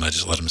wasn't a problem. I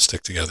just let them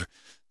stick together.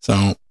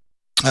 So,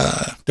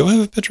 do I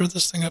have a picture of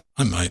this thing up?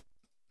 I might.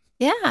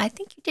 Yeah, I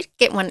think you did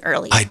get one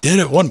early. I did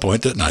at one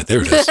point, didn't I?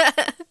 There it is.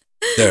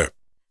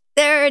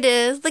 There it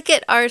is. Look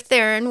at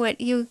Rtheren, what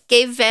you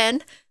gave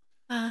Ven.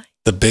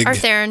 The big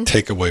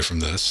takeaway from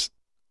this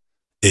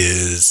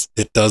is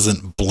it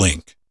doesn't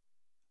blink.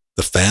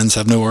 The fans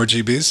have no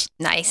RGBs.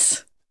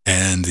 Nice.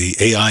 And the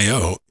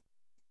AIO,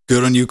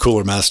 good on you,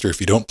 Cooler Master. If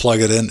you don't plug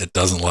it in, it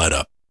doesn't light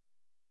up.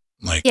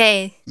 Like,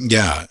 yay.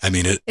 Yeah, I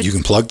mean, you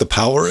can plug the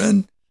power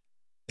in,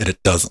 and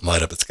it doesn't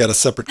light up. It's got a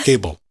separate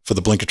cable for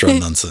the Blinkatron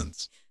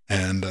nonsense.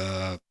 And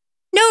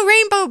no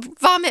rainbow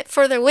vomit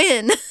for the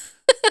win.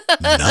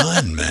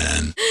 None,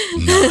 man.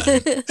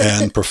 None.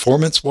 And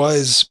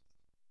performance-wise,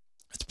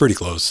 it's pretty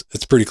close.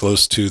 It's pretty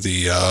close to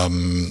the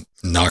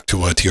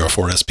Noctua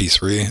TR4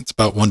 SP3. It's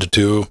about 1 to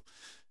 2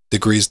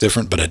 degrees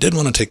different, but I did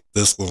want to take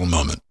this little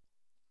moment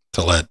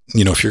to let,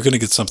 if you're going to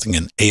get something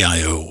in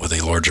AIO with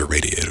a larger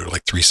radiator,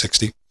 like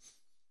 360,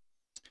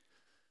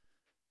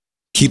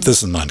 keep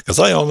this in mind, because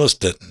I almost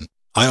didn't.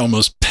 I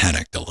almost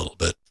panicked a little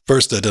bit.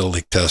 First, I did a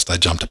leak test. I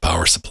jumped a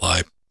power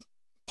supply,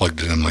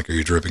 plugged it in. I'm like, are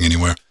you dripping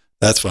anywhere?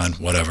 That's fine.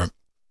 Whatever.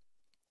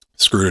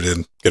 Screwed it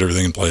in, get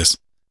everything in place.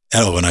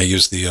 Oh, and I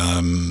used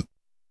the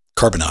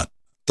Carbonaut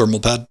thermal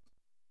pad.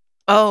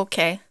 Oh,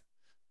 okay.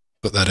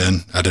 Put that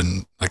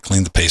in. I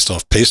cleaned the paste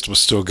off. Paste was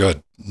still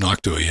good.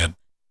 Noctua, you had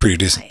pretty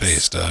decent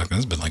paste.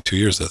 It's been like 2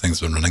 years that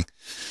thing's been running.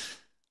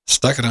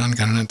 Stuck it on,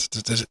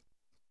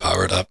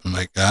 power it up. I'm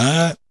like,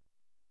 sounds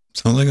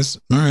like it's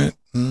all right.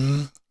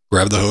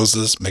 Grab the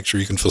hoses, make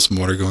sure you can feel some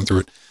water going through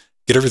it.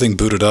 Get everything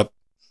booted up.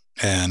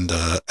 And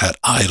at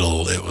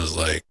idle, it was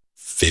like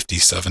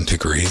 57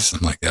 degrees. I'm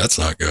like, that's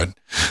not good.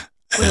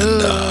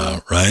 And,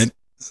 right?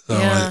 So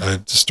yeah. I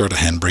just started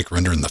a handbrake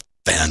render and the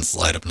fans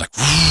light up. I'm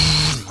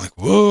like,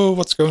 whoa,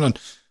 what's going on?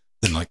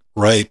 Then like,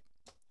 right.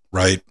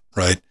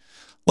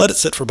 let it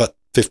sit for about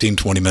 15,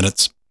 20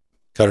 minutes,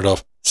 cut it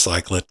off,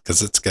 cycle it,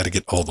 because it's got to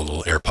get all the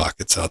little air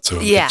pockets out. So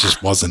it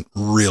just wasn't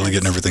really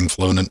getting everything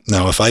flowing in.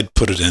 Now, if I'd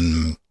put it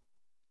in,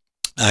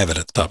 I have it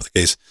at the top of the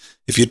case.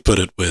 If you'd put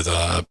it with,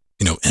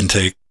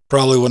 intake,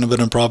 probably wouldn't have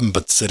been a problem,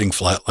 but sitting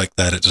flat like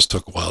that, it just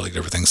took a while to get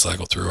everything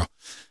cycled through.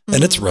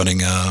 And it's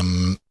running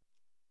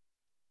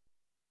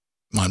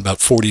about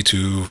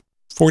 42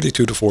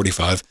 to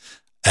 45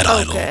 at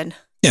idle. Good.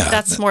 Yeah.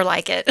 That's more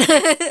like it.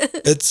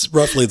 It's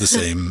roughly the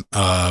same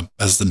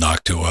as the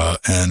Noctua.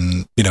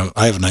 And,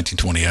 I have a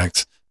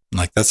 1920X.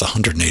 Like, that's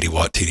 180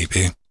 watt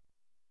TDP.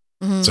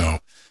 Mm-hmm. So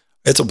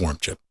it's a warm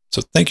chip.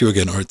 So thank you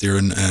again,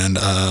 Rtheren. And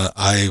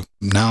I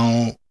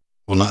now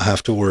will not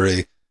have to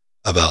worry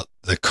about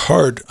the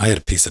card. I had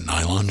a piece of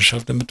nylon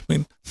shoved in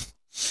between.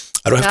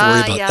 I don't have to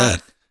worry about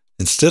that.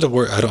 Instead of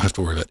I don't have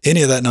to worry about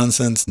any of that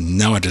nonsense.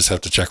 Now I just have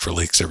to check for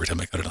leaks every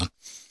time I cut it on.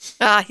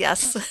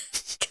 Yes.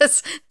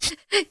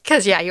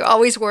 Because you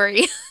always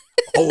worry.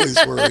 Always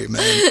worry,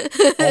 man.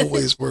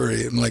 Always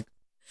worry. I'm like,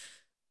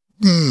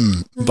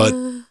 But,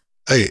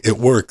 hey, it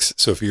works.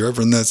 So if you're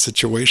ever in that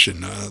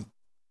situation,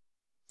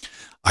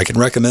 I can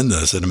recommend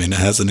this. And I mean, it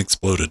hasn't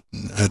exploded.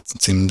 It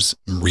seems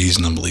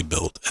reasonably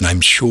built. And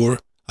I'm sure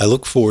I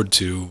look forward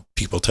to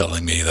people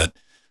telling me that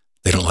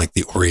they don't like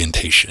the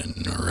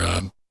orientation or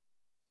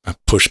a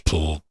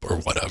push-pull or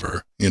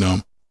whatever,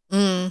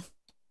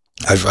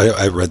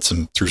 I read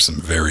through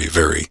some very,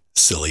 very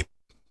silly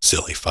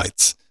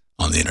fights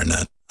on the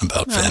internet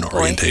about fan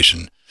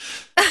orientation.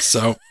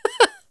 So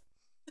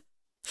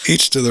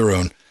each to their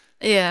own.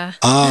 Yeah.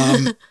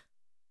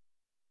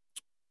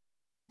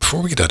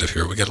 Before we get out of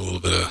here, we got a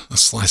little bit of a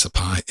slice of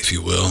pie, if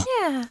you will.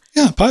 Yeah.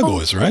 Yeah, Pie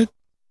Boys, right?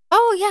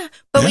 Oh, yeah.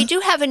 But we do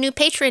have a new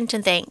patron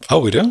to thank. Oh,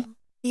 we do?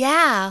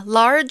 Yeah.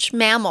 Large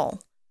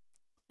Mammal.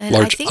 And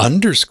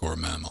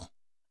 _mammal.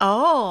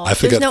 Oh. I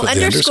forgot there's no to put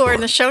underscore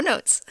in the show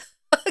notes.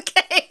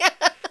 Okay.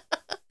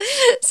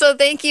 So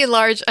thank you,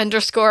 large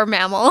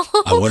 _mammal.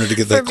 I wanted to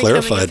get that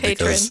clarified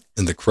because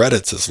in the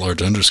credits it's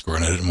large underscore,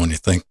 and I didn't want you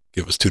to think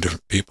it was two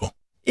different people.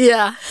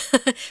 Yeah,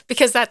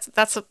 because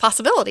that's a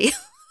possibility.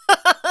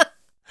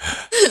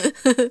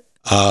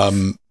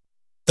 That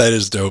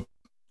is dope.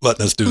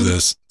 Letting us do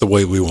this the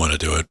way we want to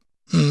do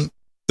it.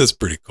 That's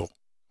pretty cool.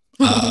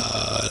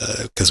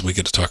 Because we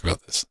get to talk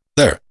about this.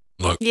 There,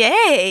 look.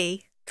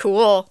 Yay!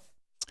 Cool.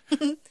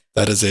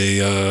 That is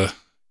a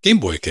Game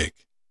Boy cake.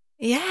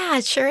 Yeah,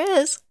 it sure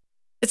is.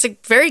 It's a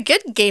very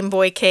good Game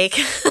Boy cake.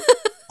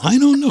 I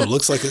don't know. It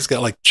looks like it's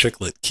got like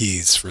chiclet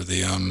keys for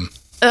the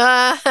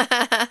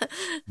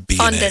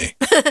fondant.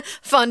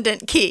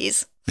 Fondant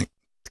keys. Like,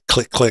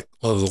 click, click.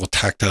 All those little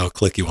tactile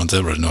clicky ones.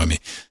 That would annoy me.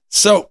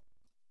 So,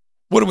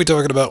 what are we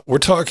talking about? We're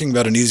talking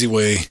about an easy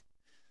way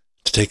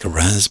to take a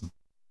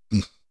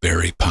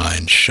Raspberry Pi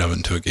and shove it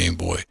into a Game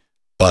Boy.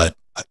 But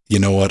you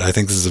know what? I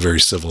think this is a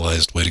very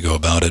civilized way to go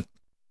about it.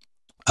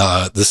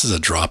 This is a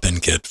drop-in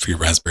kit for your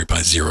Raspberry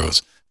Pi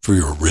Zeros for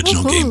your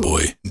original Game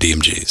Boy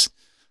DMGs.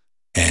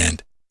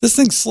 And this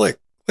thing's slick.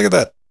 Look at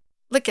that.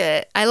 Look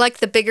at it. I like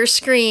the bigger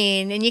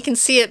screen, and you can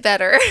see it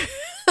better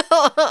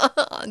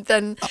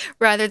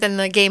rather than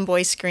the Game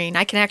Boy screen.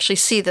 I can actually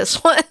see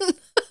this one.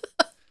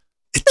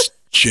 It's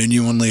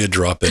genuinely a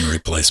drop-in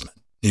replacement.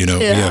 We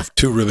have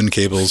 2 ribbon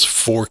cables,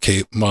 4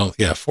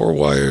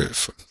 wire,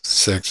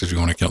 6 if you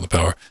want to count the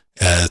power,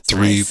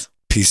 3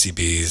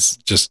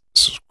 PCBs. Just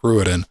screw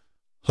it in,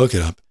 hook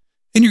it up,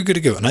 and you're good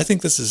to go. And I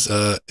think this is,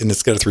 and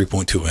it's got a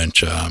 3.2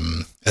 inch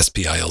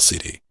SPI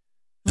LCD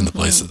in the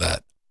place of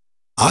that.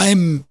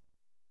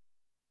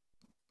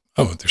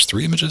 There's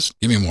 3 images?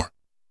 Give me more.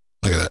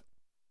 Look at that.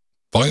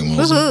 Volume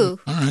wheels. All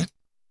right.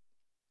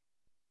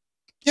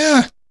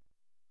 Yeah.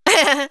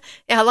 Yeah,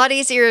 a lot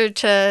easier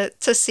to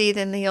see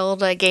than the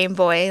old Game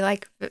Boy,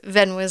 like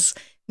Ven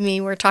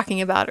were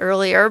talking about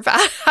earlier,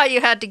 about how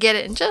you had to get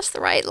it in just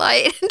the right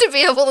light to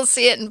be able to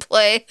see it and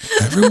play.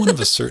 Everyone of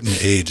a certain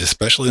age,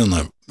 especially it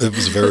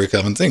was a very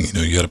common thing.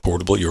 You had a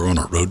portable, you were on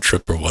a road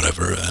trip or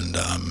whatever, and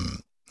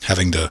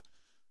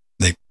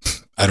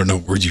I don't know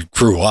where you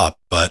grew up,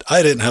 but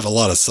I didn't have a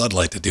lot of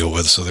sunlight to deal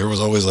with, so there was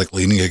always like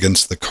leaning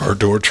against the car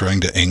door trying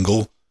to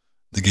angle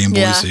the Game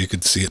Boy so you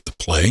could see it to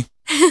play.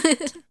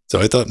 So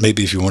I thought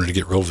maybe if you wanted to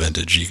get real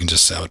vintage, you can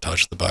just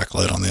sabotage the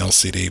backlight on the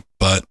LCD.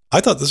 But I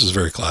thought this was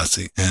very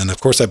classy. And of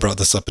course, I brought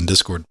this up in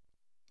Discord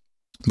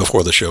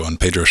before the show, and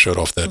Pedro showed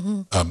off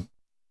that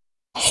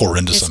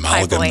horrendous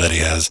amalgam that he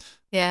has.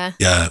 Yeah.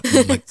 Yeah,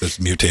 like this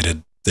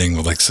mutated thing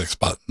with like 6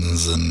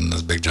 buttons and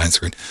this big giant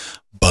screen.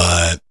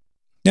 But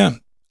yeah,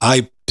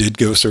 I did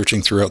go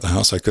searching throughout the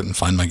house. I couldn't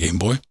find my Game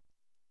Boy,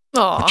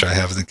 which I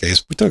have in the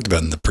case. We talked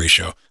about in the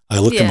pre-show. I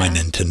looked in my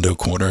Nintendo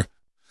corner.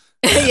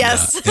 And,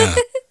 yes.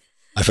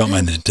 I found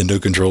my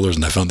Nintendo controllers,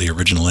 and I found the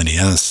original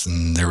NES,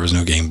 and there was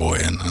no Game Boy.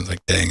 And I was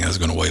like, dang, I was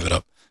going to wave it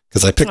up.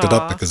 Because I picked it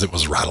up because it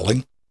was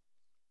rattling.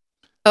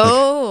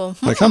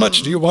 Like, how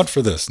much do you want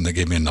for this? And they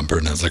gave me a number,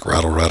 and I was like,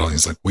 rattle, rattle. And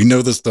he's like, we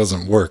know this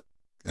doesn't work.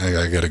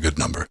 I got a good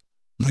number.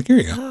 I'm like, here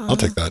you go. I'll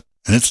take that.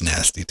 And it's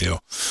nasty, too.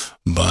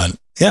 But,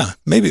 yeah,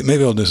 maybe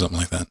I'll do something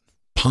like that.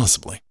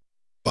 Possibly.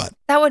 But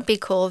that would be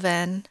cool,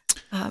 Ven.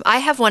 I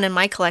have one in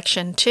my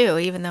collection too,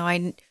 even though I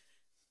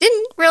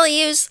didn't really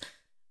use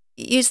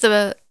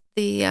the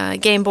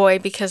Game Boy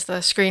because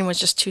the screen was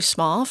just too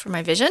small for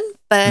my vision.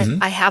 But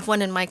I have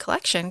one in my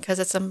collection because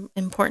it's an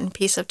important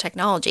piece of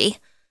technology.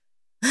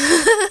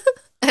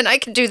 And I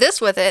could do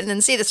this with it and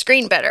then see the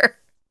screen better.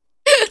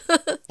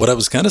 What I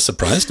was kind of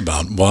surprised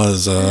about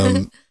was,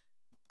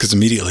 because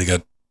immediately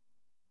got,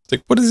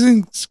 like, what does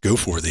things go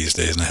for these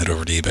days? And I head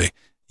over to eBay.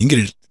 You can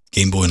get a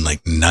Game Boy in,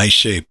 like, nice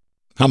shape.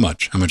 How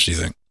much? How much do you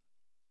think?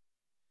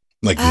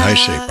 Like, nice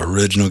shape,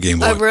 original Game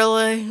Boy.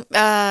 Really?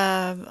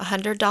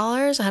 $100?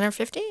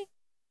 $150?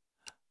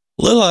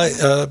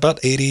 Little, about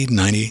 80,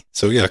 90.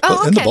 So, yeah,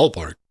 in the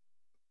ballpark.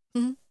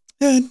 Mm-hmm.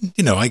 And,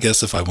 you know, I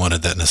guess if I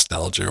wanted that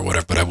nostalgia or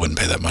whatever, but I wouldn't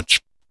pay that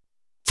much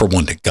for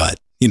one to gut.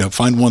 You know,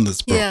 find one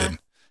that's broken. Yeah.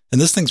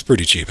 And this thing's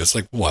pretty cheap. It's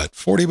like, what,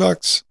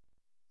 $40?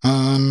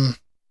 How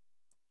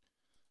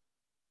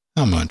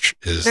much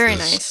is Very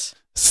this?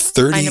 Nice.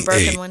 38.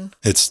 Broken one.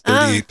 It's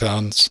 38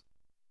 pounds.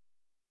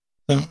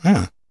 So,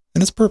 yeah.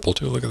 And it's purple,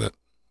 too. Look at that.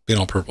 Being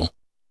all purple.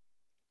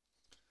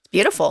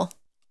 Beautiful.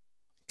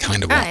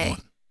 Kind of want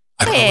one.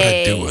 I don't know what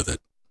I'd do with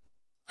it.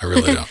 I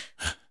really don't.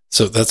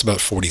 So that's about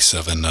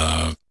 47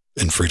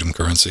 in Freedom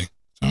currency.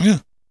 So, yeah.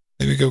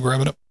 Maybe go grab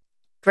it up.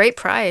 Great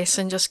price,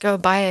 and just go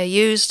buy a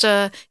used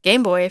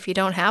Game Boy if you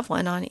don't have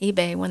one on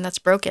eBay when that's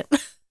broken.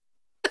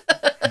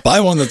 Buy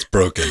one that's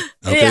broken.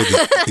 Okay,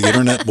 yeah. The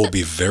internet will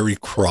be very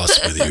cross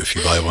with you if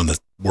you buy one that's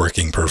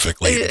working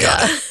perfectly. Yeah.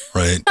 Got it,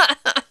 right?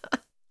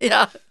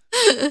 Yeah.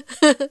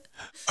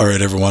 All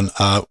right, everyone.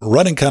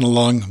 Running kind of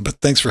long,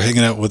 but thanks for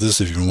hanging out with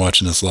us. If you've been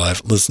watching us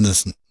live, listening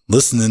this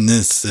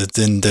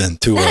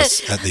to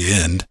us at the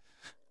end,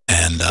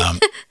 and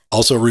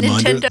also a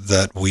reminder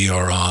that we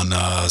are on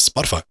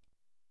Spotify.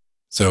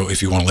 So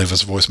if you want to leave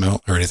us a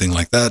voicemail or anything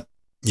like that,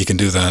 you can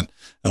do that.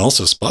 And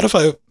also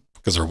Spotify,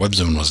 because our web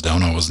zone was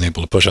down, I wasn't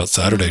able to push out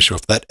Saturday show.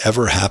 If that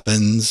ever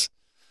happens,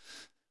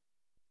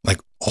 like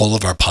all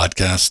of our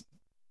podcasts,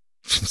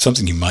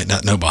 something you might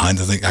not know behind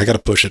the thing, I got to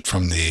push it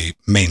from the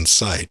main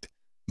site.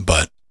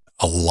 But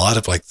a lot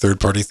of like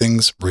third-party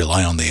things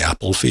rely on the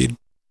Apple feed.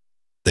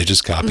 They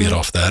just copy it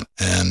off that.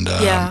 And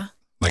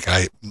like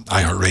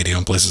iHeartRadio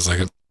and places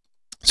like it.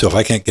 So if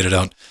I can't get it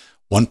out,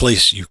 one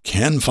place you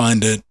can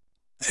find it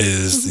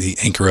is the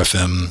Anchor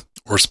FM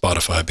or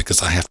Spotify,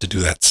 because I have to do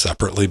that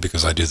separately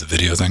because I do the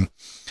video thing.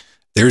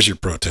 There's your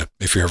pro tip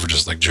if you're ever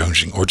just like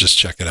jonesing, or just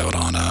check it out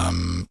on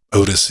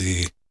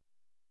Odyssey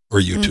or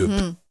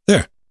YouTube.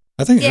 There.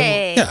 I think,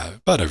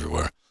 about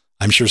everywhere.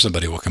 I'm sure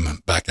somebody will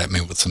come back at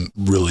me with some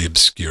really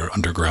obscure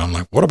underground,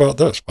 like, what about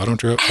this? Why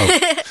don't you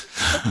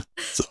have...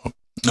 So,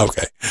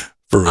 okay.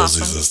 For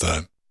realsies this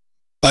time.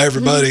 Bye,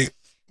 everybody.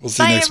 We'll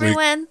see you next week.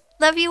 Bye, everyone.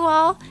 Love you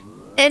all.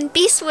 And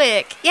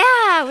Beastwick.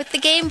 Yeah, with the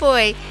Game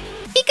Boy.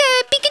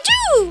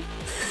 Pikachu!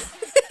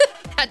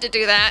 Had to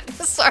do that.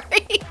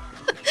 Sorry.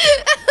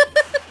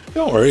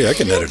 Don't worry, I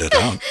can edit it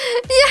out.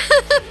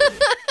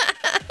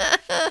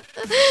 Yeah.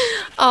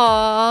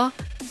 Aw.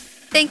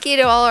 Thank you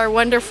to all our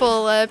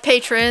wonderful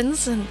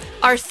patrons, and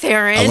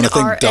Rtheren, I want to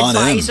thank our Don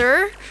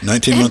advisor.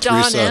 19-month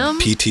resub,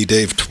 PT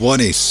Dave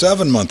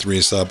 27-month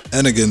resub,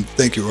 and again,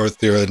 thank you,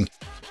 Rtheren.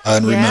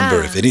 And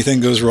remember, if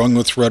anything goes wrong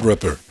with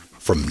ThreadBooper,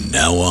 from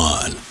now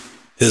on,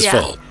 his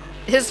fault.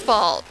 His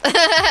fault.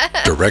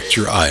 Direct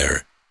your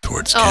ire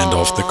towards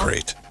Gandalf the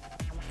Crate.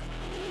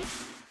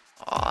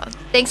 Aw,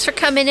 thanks for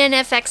coming in,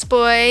 FX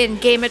Boy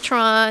and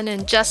Gamatron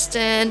and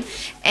Justin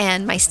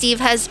and my Steve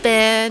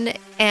husband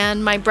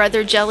and my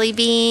brother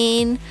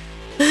Jellybean.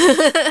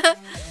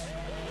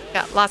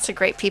 Got lots of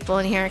great people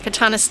in here.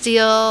 Katana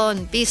Steel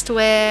and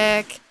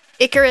Beastwick,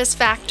 Icarus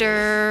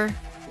Factor,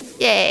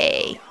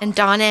 yay, and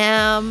Don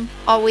M,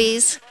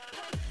 always.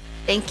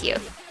 Thank you.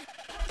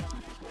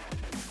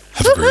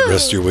 Have a great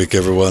rest of your week,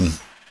 everyone. And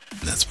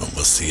that's when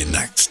we'll see you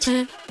next.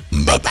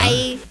 Bye-bye.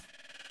 Bye.